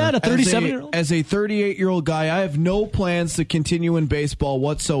believe that, a 37-year-old? As a 38-year-old guy, I have no plans to continue in baseball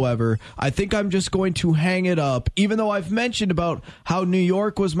whatsoever. I think I'm just going to hang it up, even though I've mentioned about how New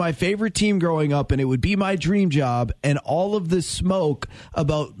York was my favorite team growing up and it would be my dream job, and all of this smoke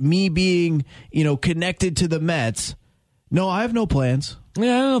about me being, connected to the Mets. No, I have no plans.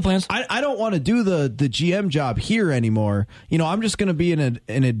 Yeah, I have no plans. I don't want to do the GM job here anymore. I'm just going to be an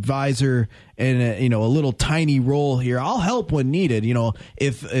advisor and a little tiny role here. I'll help when needed.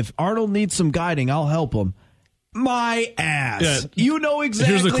 If Arnold needs some guiding, I'll help him. My ass. Yeah. You know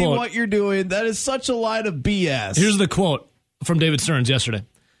exactly what you're doing. That is such a line of BS. Here's the quote from David Stearns yesterday.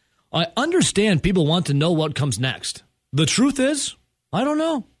 I understand people want to know what comes next. The truth is, I don't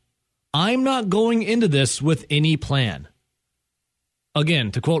know. I'm not going into this with any plan.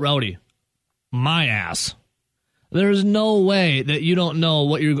 Again, to quote Rowdy, my ass. There's no way that you don't know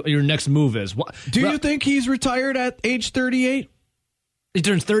what your next move is. Do you think he's retired at age 38? He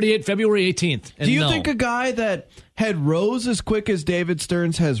turns 38 February 18th. Do you think a guy that had rose as quick as David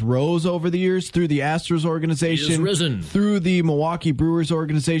Stearns has rose over the years through the Astros organization, through the Milwaukee Brewers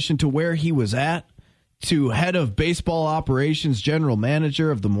organization to where he was at, to head of baseball operations, general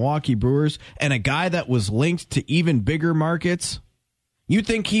manager of the Milwaukee Brewers, and a guy that was linked to even bigger markets? You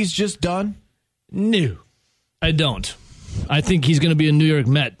think he's just done? No, I don't. I think he's going to be a New York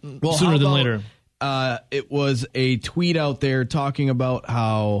Met sooner than later. It was a tweet out there talking about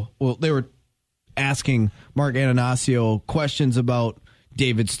how, they were asking Mark Ananazio questions about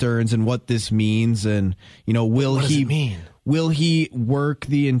David Stearns and what this means, and what does it mean? Will he work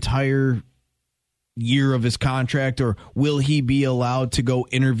the entire year of his contract, or will he be allowed to go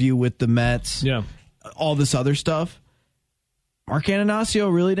interview with the Mets? Yeah. All this other stuff. Mark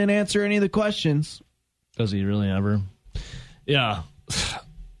Ananasio really didn't answer any of the questions. Does he really ever? Yeah.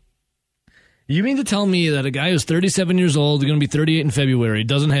 You mean to tell me that a guy who's 37 years old, going to be 38 in February,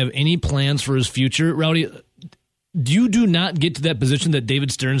 doesn't have any plans for his future? Rowdy, you do not get to that position that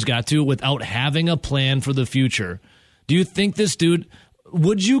David Stearns got to without having a plan for the future. Do you think this dude,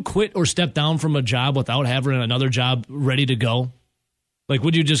 would you quit or step down from a job without having another job ready to go? Like,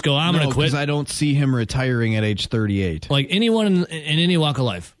 would you just go, I'm going to quit? Because I don't see him retiring at age 38. Like anyone in any walk of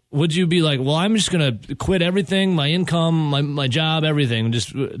life. Would you be like, well, I'm just going to quit everything, my income, my job, everything,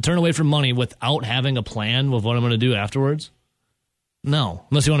 just turn away from money without having a plan of what I'm going to do afterwards? No,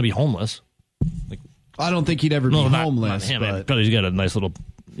 unless you want to be homeless. Like, I don't think he'd ever be homeless. Not him, but probably he's got a nice little,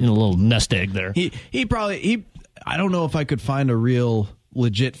 little nest egg there. He probably I don't know if I could find a real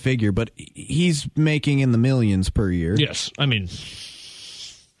legit figure, but he's making in the millions per year. Yes, I mean,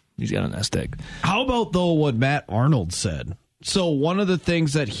 he's got a nest egg. How about though what Matt Arnold said? So one of the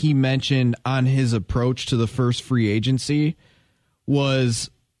things that he mentioned on his approach to the first free agency was,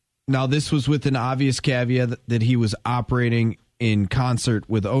 now this was with an obvious caveat that he was operating in concert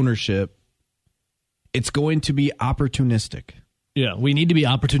with ownership, it's going to be opportunistic. Yeah, we need to be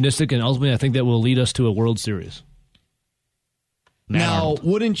opportunistic, and ultimately I think that will lead us to a World Series. Now,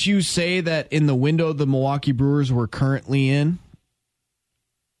 wouldn't you say that in the window the Milwaukee Brewers were currently in,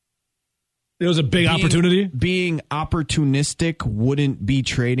 it was a big opportunity? Being opportunistic wouldn't be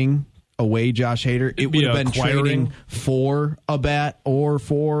trading away Josh Hader. It would have been trading for a bat or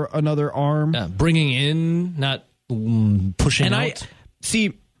for another arm. Yeah, bringing in, not pushing out.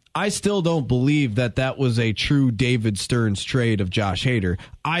 I still don't believe that was a true David Stearns trade of Josh Hader.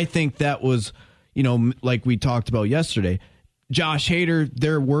 I think that was, like we talked about yesterday, Josh Hader,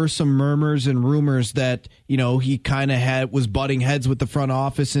 there were some murmurs and rumors that, he kind of was butting heads with the front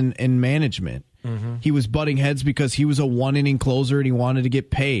office and management. Mm-hmm. He was butting heads because he was a one-inning closer and he wanted to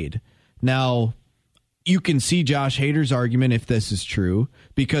get paid. Now, you can see Josh Hader's argument if this is true,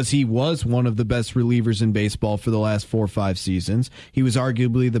 because he was one of the best relievers in baseball for the last 4 or 5 seasons. He was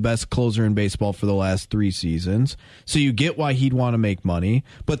arguably the best closer in baseball for the last 3 seasons. So you get why he'd want to make money.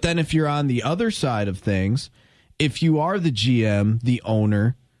 But then if you're on the other side of things, if you are the GM, the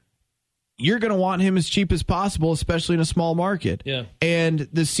owner, you're going to want him as cheap as possible, especially in a small market. Yeah. And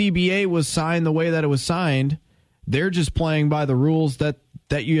the CBA was signed the way that it was signed. They're just playing by the rules that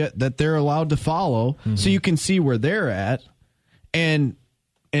they're allowed to follow. Mm-hmm. So you can see where they're at. And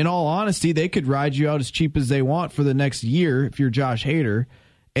in all honesty, they could ride you out as cheap as they want for the next year if you're Josh Hader.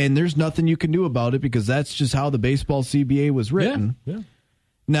 And there's nothing you can do about it because that's just how the baseball CBA was written. Yeah.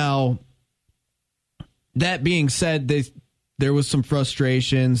 Now, that being said, there was some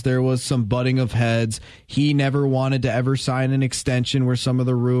frustrations. There was some butting of heads. He never wanted to ever sign an extension were some of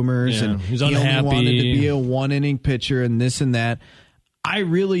the rumors. Yeah, and he's he unhappy. only wanted to be a one-inning pitcher and this and that. I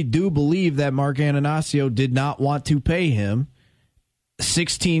really do believe that Mark Ananasio did not want to pay him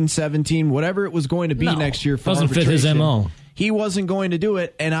 16, 17, whatever it was going to be next year for doesn't arbitration. fit his MO. He wasn't going to do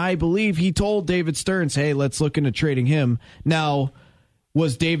it, and I believe he told David Stearns, hey, let's look into trading him. Now,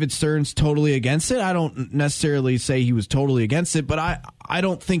 was David Stearns totally against it? I don't necessarily say he was totally against it, but I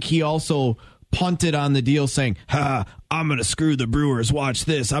don't think he also punted on the deal saying, I'm going to screw the Brewers. Watch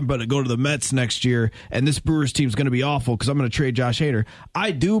this. I'm going to go to the Mets next year, and this Brewers team's going to be awful because I'm going to trade Josh Hader.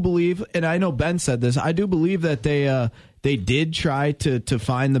 I do believe, and I know Ben said this, I do believe that they did try to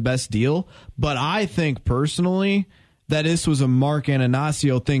find the best deal, but I think personally that this was a Mark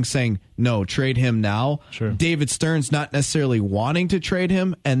Ananasio thing saying, no, trade him now. Sure. David Stearns not necessarily wanting to trade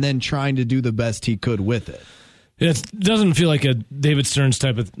him and then trying to do the best he could with it. It doesn't feel like a David Stearns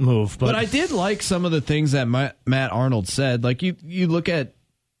type of move. But I did like some of the things that Matt Arnold said. Like you look at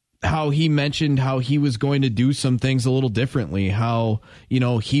how he mentioned how he was going to do some things a little differently, how,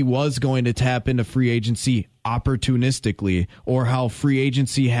 he was going to tap into free agency opportunistically, or how free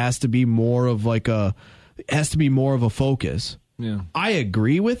agency has to be more of a focus. Yeah. I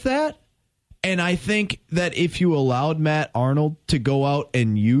agree with that. And I think that if you allowed Matt Arnold to go out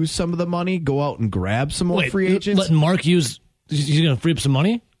and use some of the money, go out and grab some more free agents. Letting Mark he's going to free up some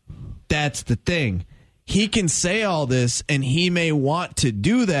money? That's the thing. He can say all this, and he may want to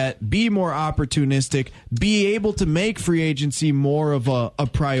do that, be more opportunistic, be able to make free agency more of a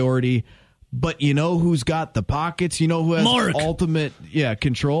priority. But you know who's got the pockets? You know who has Mark. ultimate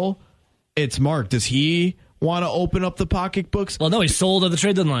control? It's Mark. Does he want to open up the pocketbooks? Well, no, he sold at the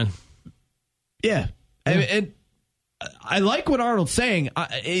trade deadline. Yeah. And I like what Arnold's saying.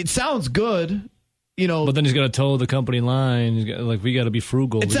 It sounds good. But then he's got to toe the company line. We got to be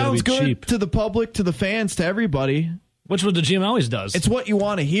frugal. It sounds good cheap. to the public, to the fans, to everybody. Which what the GM always does. It's what you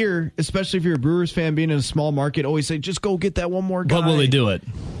want to hear, especially if you're a Brewers fan being in a small market. Always say, just go get that one more guy. But will they do it?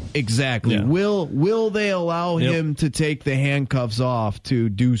 Exactly. Yeah. Will they allow him to take the handcuffs off to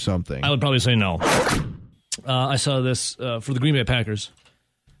do something? I would probably say no. I saw this for the Green Bay Packers.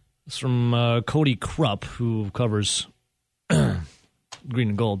 It's from Cody Krupp, who covers green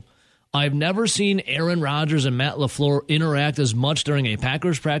and gold. I've never seen Aaron Rodgers and Matt LaFleur interact as much during a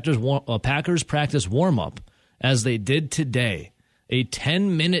Packers practice warm-up as they did today. A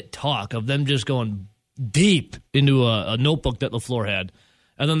 10-minute talk of them just going deep into a notebook that LaFleur had.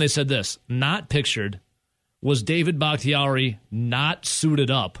 And then they said this, not pictured, was David Bakhtiari not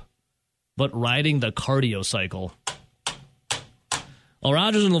suited up, but riding the cardio cycle. Well,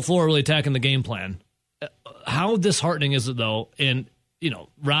 Rodgers and LaFleur are really attacking the game plan. How disheartening is it, though? And,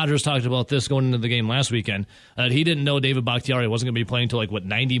 Rodgers talked about this going into the game last weekend. He didn't know David Bakhtiari wasn't going to be playing until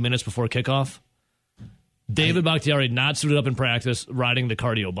 90 minutes before kickoff. David Bakhtiari not suited up in practice, riding the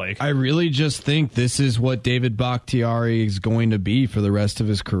cardio bike. I really just think this is what David Bakhtiari is going to be for the rest of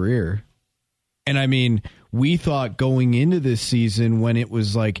his career. And I mean, we thought going into this season when it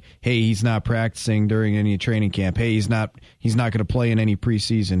was like, hey, he's not practicing during any training camp. Hey, he's not going to play in any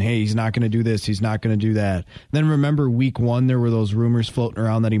preseason. Hey, he's not going to do this. He's not going to do that. Then remember week 1, there were those rumors floating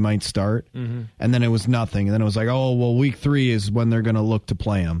around that he might start. Mm-hmm. And then it was nothing. And then it was like, oh, well, week 3 is when they're going to look to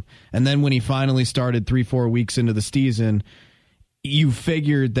play him. And then when he finally started 3-4 weeks into the season, you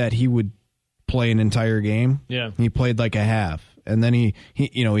figured that he would play an entire game. Yeah. He played like a half. And then he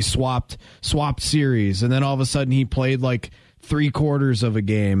swapped series, and then all of a sudden he played like 3/4 of a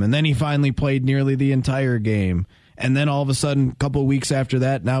game, and then he finally played nearly the entire game, and then all of a sudden, a couple of weeks after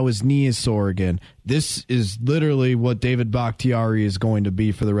that, now his knee is sore again. This is literally what David Bakhtiari is going to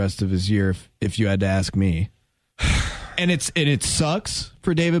be for the rest of his year, if you had to ask me. And it sucks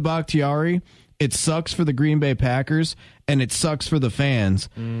for David Bakhtiari. It sucks for the Green Bay Packers, and it sucks for the fans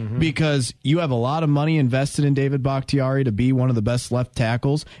because you have a lot of money invested in David Bakhtiari to be one of the best left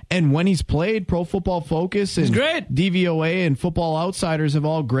tackles. And when he's played, Pro Football Focus and DVOA and Football Outsiders have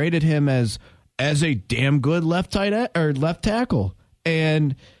all graded him as a damn good left tackle.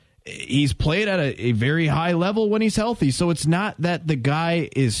 And he's played at a very high level when he's healthy. So it's not that the guy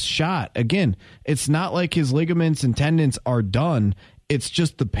is shot. Again, it's not like his ligaments and tendons are done. It's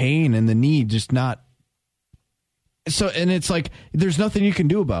just the pain and the knee just not. So, and it's like, there's nothing you can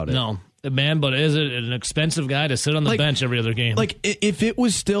do about it. No, man, but is it an expensive guy to sit on the bench every other game? Like, if it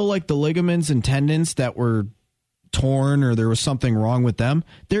was still like the ligaments and tendons that were torn or there was something wrong with them,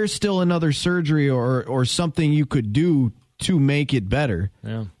 there's still another surgery or something you could do to make it better.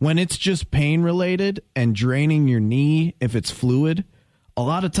 Yeah. When it's just pain related and draining your knee, if it's fluid, a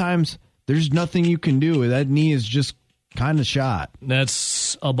lot of times there's nothing you can do. That knee is just kind of shot.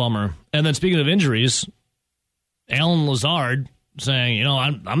 That's a bummer. And then speaking of injuries, Alan Lazard saying,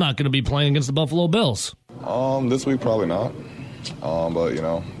 I'm not going to be playing against the Buffalo Bills. This week probably not. But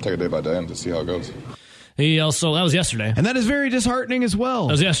take it day by day and just see how it goes. He also, that was yesterday. And that is very disheartening as well.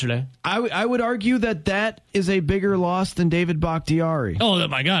 That was yesterday. I would argue that is a bigger loss than David Bakhtiari. Oh,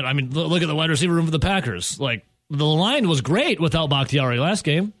 my God. I mean, look at the wide receiver room for the Packers. Like, the line was great without Bakhtiari last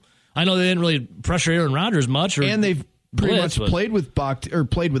game. I know they didn't really pressure Aaron Rodgers much. And they've pretty much played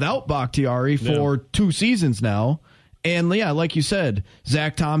without Bakhtiari for 2 seasons now. And yeah, like you said,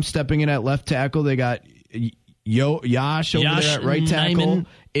 Zach Tom stepping in at left tackle. They got Yash over there at right tackle.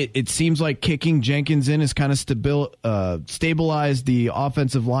 It seems like kicking Jenkins in has kind of stabilized the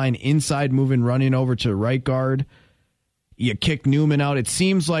offensive line inside, running over to right guard. You kick Newman out. It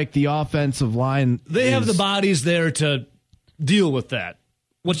seems like the offensive line have the bodies there to deal with that.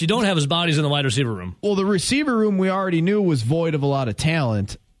 What you don't have is bodies in the wide receiver room. Well, the receiver room we already knew was void of a lot of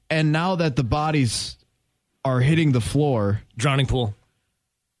talent, and now that the bodies are hitting the floor, Drowning Pool.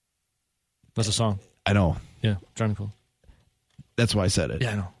 That's a song. I know. Yeah, Drowning Pool. That's why I said it.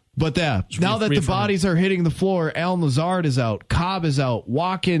 Yeah, I know. But now that the bodies are hitting the floor, Alan Lazard is out. Cobb is out.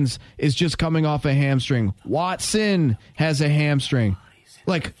 Watkins is just coming off a hamstring. Watson has a hamstring.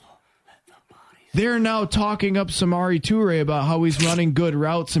 Like, they're now talking up Samori Toure about how he's running good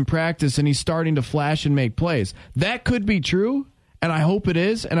routes in practice and he's starting to flash and make plays. That could be true, and I hope it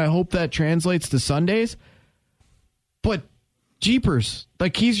is, and I hope that translates to Sundays. But jeepers,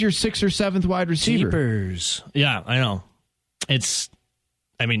 like, he's your 6th or 7th wide receiver. Jeepers. Yeah, I know. He's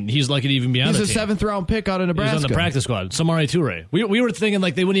lucky to even be on the team. He's a 7th round pick out of Nebraska. He's on the practice squad. Samori Toure. We were thinking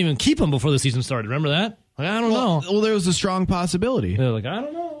like they wouldn't even keep him before the season started. Remember that? Like, I don't know. Well, there was a strong possibility. They're like, I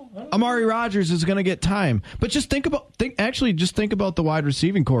don't know. Amari Rodgers is going to get time. But just think about the wide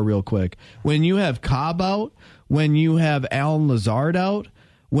receiving core real quick. When you have Cobb out, when you have Allen Lazard out,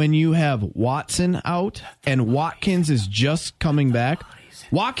 when you have Watson out, and Watkins is just coming back,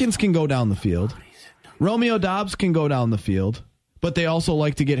 Watkins can go down the field. Romeo Doubs can go down the field, but they also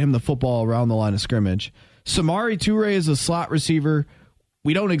like to get him the football around the line of scrimmage. Samori Toure is a slot receiver.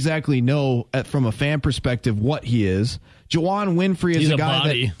 We don't exactly know from a fan perspective what he is. Juwan Winfrey is a guy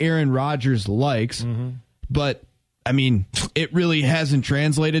body that Aaron Rodgers likes, but I mean, it really hasn't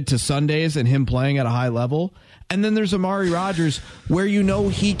translated to Sundays and him playing at a high level. And then there's Amari Rodgers, where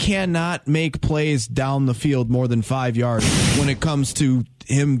he cannot make plays down the field more than 5 yards when it comes to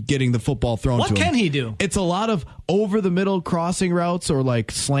him getting the football thrown to him. What can he do? It's a lot of over-the-middle crossing routes or like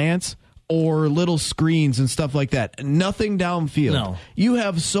slants or little screens and stuff like that. Nothing downfield. No. You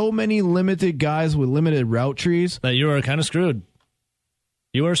have so many limited guys with limited route trees. That you are kind of screwed.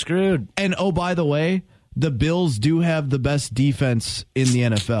 You are screwed. And, oh, by the way, the Bills do have the best defense in the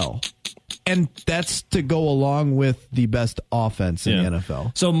NFL. And that's to go along with the best offense in the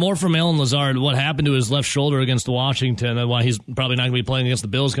NFL. So more from Allen Lazard. What happened to his left shoulder against Washington and why he's probably not going to be playing against the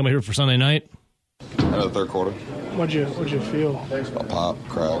Bills coming here for Sunday night? End of the third quarter. What'd you feel? A pop,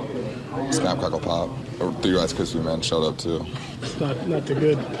 crack, snap, crackle, pop. 3 Rice Krispie men showed up too. It's not the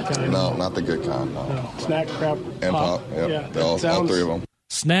good kind. No, not the good kind. No. Snack, crap, And pop. Yep. Yeah. All 3 of them.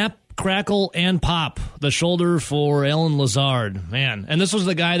 Snap, crackle, and pop. The shoulder for Allen Lazard. Man. And this was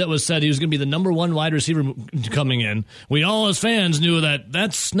the guy that was said he was going to be the number 1 wide receiver coming in. We all as fans knew that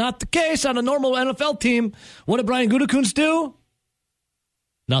that's not the case on a normal NFL team. What did Brian Gutekunst do?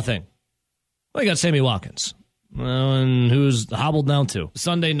 Nothing. Well, you got Sammy Watkins. And who's hobbled down too.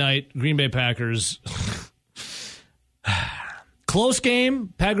 Sunday night, Green Bay Packers. Close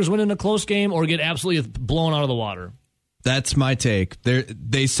game. Packers win in a close game or get absolutely blown out of the water. That's my take.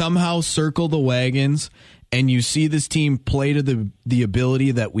 They somehow circle the wagons, and you see this team play to the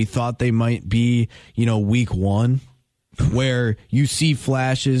ability that we thought they might be, week 1, where you see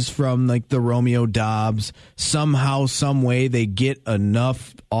flashes from like the Romeo Doubs. Somehow, some way, they get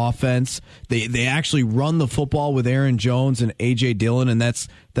enough offense. They actually run the football with Aaron Jones and A.J. Dillon, and that's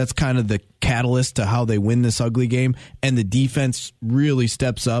kind of the catalyst to how they win this ugly game. And the defense really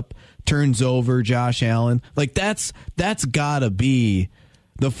steps up, turns over Josh Allen. Like that's gotta be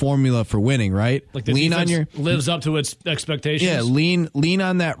the formula for winning, right? Like the defense lives up to its expectations. Yeah, lean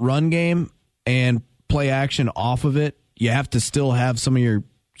on that run game and play action off of it. You have to still have some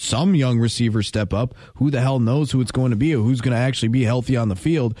young receivers step up. Who the hell knows who it's going to be or who's going to actually be healthy on the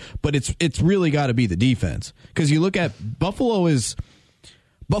field? But it's really got to be the defense, because you look at Buffalo is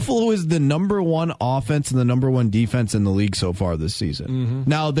the number 1 offense and the number 1 defense in the league so far this season. Mm-hmm.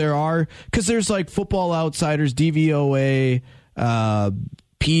 Now there's like Football Outsiders, DVOA,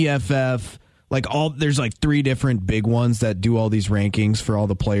 PFF, there's like 3 different big ones that do all these rankings for all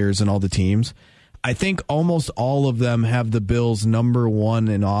the players and all the teams. I think almost all of them have the Bills number 1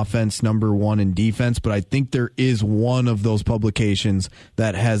 in offense, number 1 in defense, but I think there is one of those publications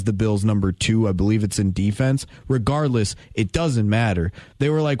that has the Bills number 2. I believe it's in defense. Regardless, it doesn't matter. They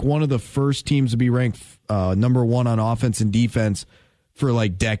were like one of the first teams to be ranked number 1 on offense and defense for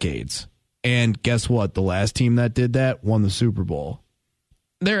like decades. And guess what? The last team that did that won the Super Bowl.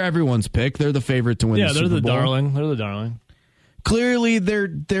 They're everyone's pick. They're the favorite to win the Super Bowl. Yeah, they're the darling. Clearly,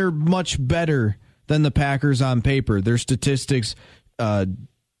 they're much better than the Packers on paper. Their statistics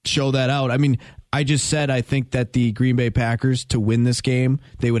show that out. I mean, I just said I think that the Green Bay Packers, to win this game,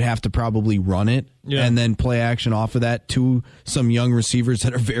 they would have to probably run it and then play action off of that to some young receivers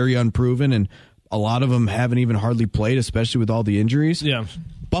that are very unproven, and a lot of them haven't even hardly played, especially with all the injuries. Yeah.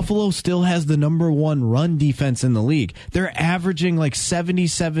 Buffalo still has the number 1 run defense in the league. They're averaging like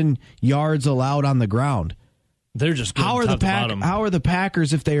 77 yards allowed on the ground. They're just good. How are the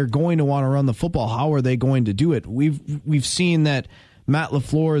Packers, if they are going to want to run the football, how are they going to do it? We've seen that Matt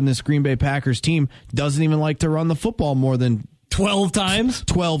LaFleur and this Green Bay Packers team doesn't even like to run the football more than 12 times?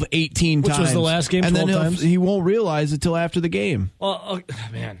 12, 18 times. Which was the last game, 12 and then times? He won't realize it till after the game. Well,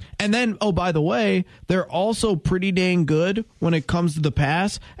 man. And then, by the way, they're also pretty dang good when it comes to the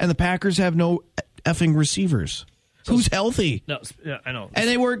pass, and the Packers have no effing receivers. Who's healthy? No, yeah, I know. And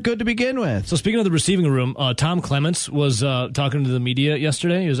they weren't good to begin with. So speaking of the receiving room, Tom Clements was talking to the media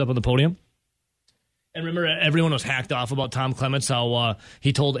yesterday. He was up on the podium. And remember, everyone was hacked off about Tom Clements, how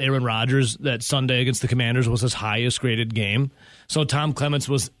he told Aaron Rodgers that Sunday against the Commanders was his highest graded game. So Tom Clements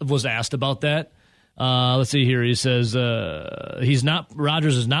was asked about that. Let's see here. He says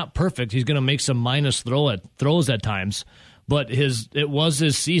Rodgers is not perfect. He's going to make some minus throws at times. but it was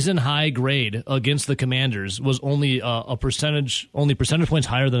his season high grade against the Commanders was only percentage points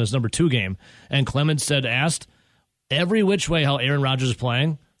higher than his number 2 game. And Clemens said, asked every which way how Aaron Rodgers is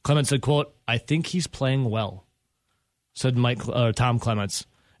playing, Clemens said, quote, "I think he's playing well," said Tom Clements.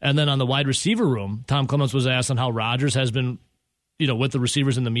 And then on the wide receiver room, Tom Clements was asked on how Rodgers has been, with the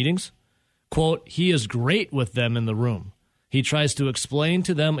receivers in the meetings. Quote, "He is great with them in the room. He tries to explain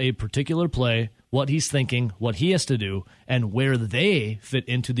to them a particular play, what he's thinking, what he has to do, and where they fit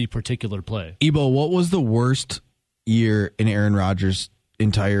into the particular play." Ebo, what was the worst year in Aaron Rodgers'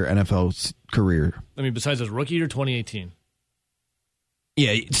 entire NFL career? I mean, besides his rookie year, 2018.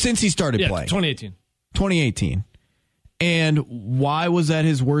 Yeah, since he started playing. 2018. 2018. And why was that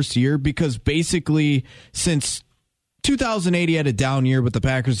his worst year? Because basically, since 2008, he had a down year, but the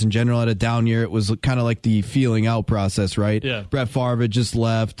Packers in general had a down year. It was kind of like the feeling out process, right? Yeah. Brett Favre had just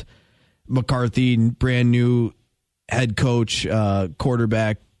left. McCarthy, brand new head coach,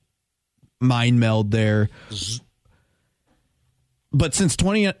 quarterback, mind meld there. But since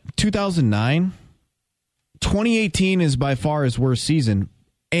 2009, 2018 is by far his worst season.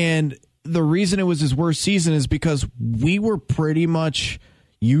 And the reason it was his worst season is because we were pretty much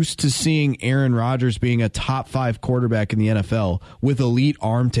used to seeing Aaron Rodgers being a top 5 quarterback in the NFL with elite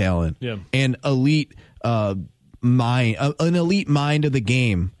arm talent and elite mind, an elite mind of the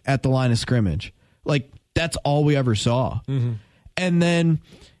game at the line of scrimmage. Like, that's all we ever saw. Mm-hmm. And then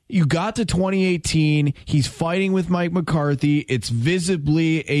you got to 2018, he's fighting with Mike McCarthy. It's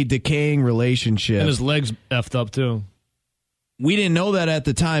visibly a decaying relationship. And his legs effed up, too. We didn't know that at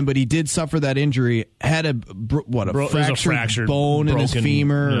the time, but he did suffer that injury. Had a fractured bone in his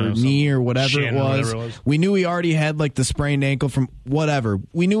femur or knee or whatever it was. We knew he already had like the sprained ankle from whatever.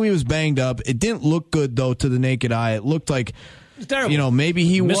 We knew he was banged up. It didn't look good though to the naked eye. It looked like, maybe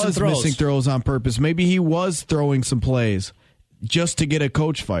he was missing throws on purpose. Maybe he was throwing some plays just to get a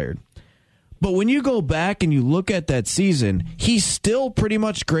coach fired. But when you go back and you look at that season, he's still pretty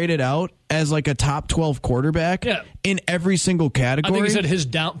much graded out as like a top 12 quarterback in every single category. I think he said his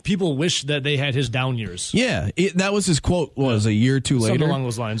down. People wish that they had his down years. Yeah, that was his quote. Was a year or two later, something along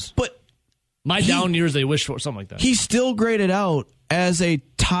those lines. But down years, they wish for something like that. He's still graded out as a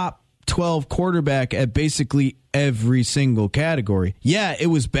top 12 quarterback at basically every single category. Yeah, it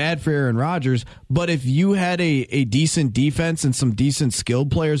was bad for Aaron Rodgers, but if you had a decent defense and some decent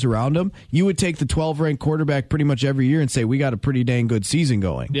skilled players around him, you would take the 12th-ranked quarterback pretty much every year and say, we got a pretty dang good season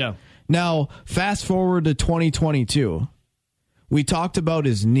going. Yeah. Now, fast forward to 2022. We talked about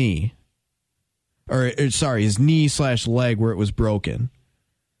his knee. His knee/leg where it was broken.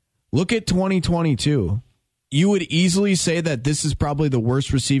 Look at 2022. You would easily say that this is probably the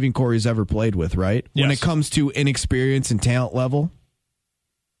worst receiving core he's ever played with, right? Yes. When it comes to inexperience and talent level.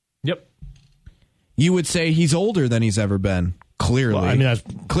 Yep. You would say he's older than he's ever been. Clearly. Well, I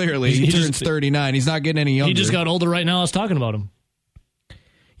mean, he turns 39. He's not getting any younger. He just got older right now. I was talking about him.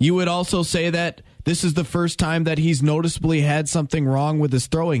 You would also say that this is the first time that he's noticeably had something wrong with his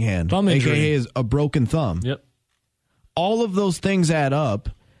throwing hand. Thumb injury. AKA a broken thumb. Yep. All of those things add up.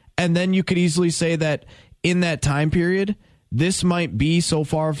 And then you could easily say that in that time period, this might be so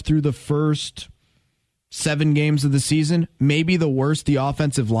far through the first 7 games of the season, maybe the worst the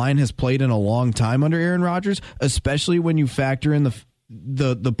offensive line has played in a long time under Aaron Rodgers, especially when you factor in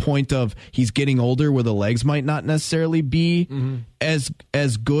the point of he's getting older where the legs might not necessarily be as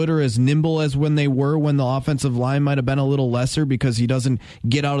good or as nimble as when they were when the offensive line might have been a little lesser because he doesn't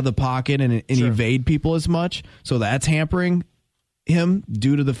get out of the pocket and evade people as much. So that's hampering him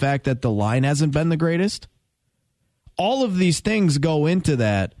due to the fact that the line hasn't been the greatest. All of these things go into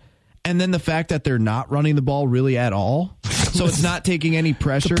that. And then the fact that they're not running the ball really at all. So it's not taking any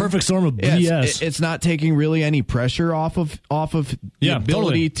pressure. It's a perfect storm of BS. It's not taking really any pressure off of the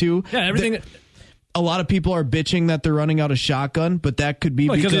ability to. Yeah, everything. A lot of people are bitching that they're running out of shotgun, but that could be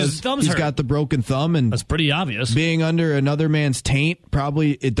because he's got the broken thumb. And that's pretty obvious. Being under another man's taint,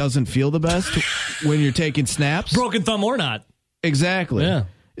 probably it doesn't feel the best when you're taking snaps. Broken thumb or not. Exactly. Yeah.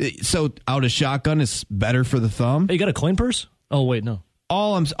 So out of shotgun is better for the thumb. Hey, you got a coin purse? Oh, wait, no.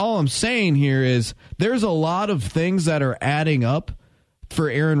 All I'm saying here is there's a lot of things that are adding up for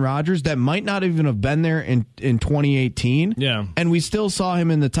Aaron Rodgers that might not even have been there in 2018. Yeah. And we still saw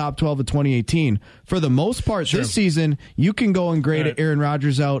him in the top 12 of 2018. For the most part, this season, you can go and grade Aaron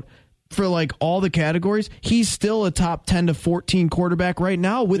Rodgers out for like all the categories. He's still a top 10 to 14 quarterback right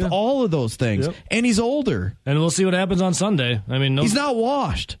now with all of those things. Yep. And he's older. And we'll see what happens on Sunday. I mean, he's not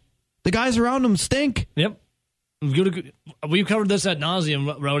washed. The guys around him stink. Yep. We've covered this ad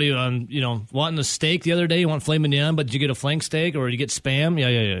nauseum, Rowdy, on wanting a steak the other day. You want filet mignon, but did you get a flank steak or you get Spam?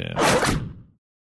 Yeah.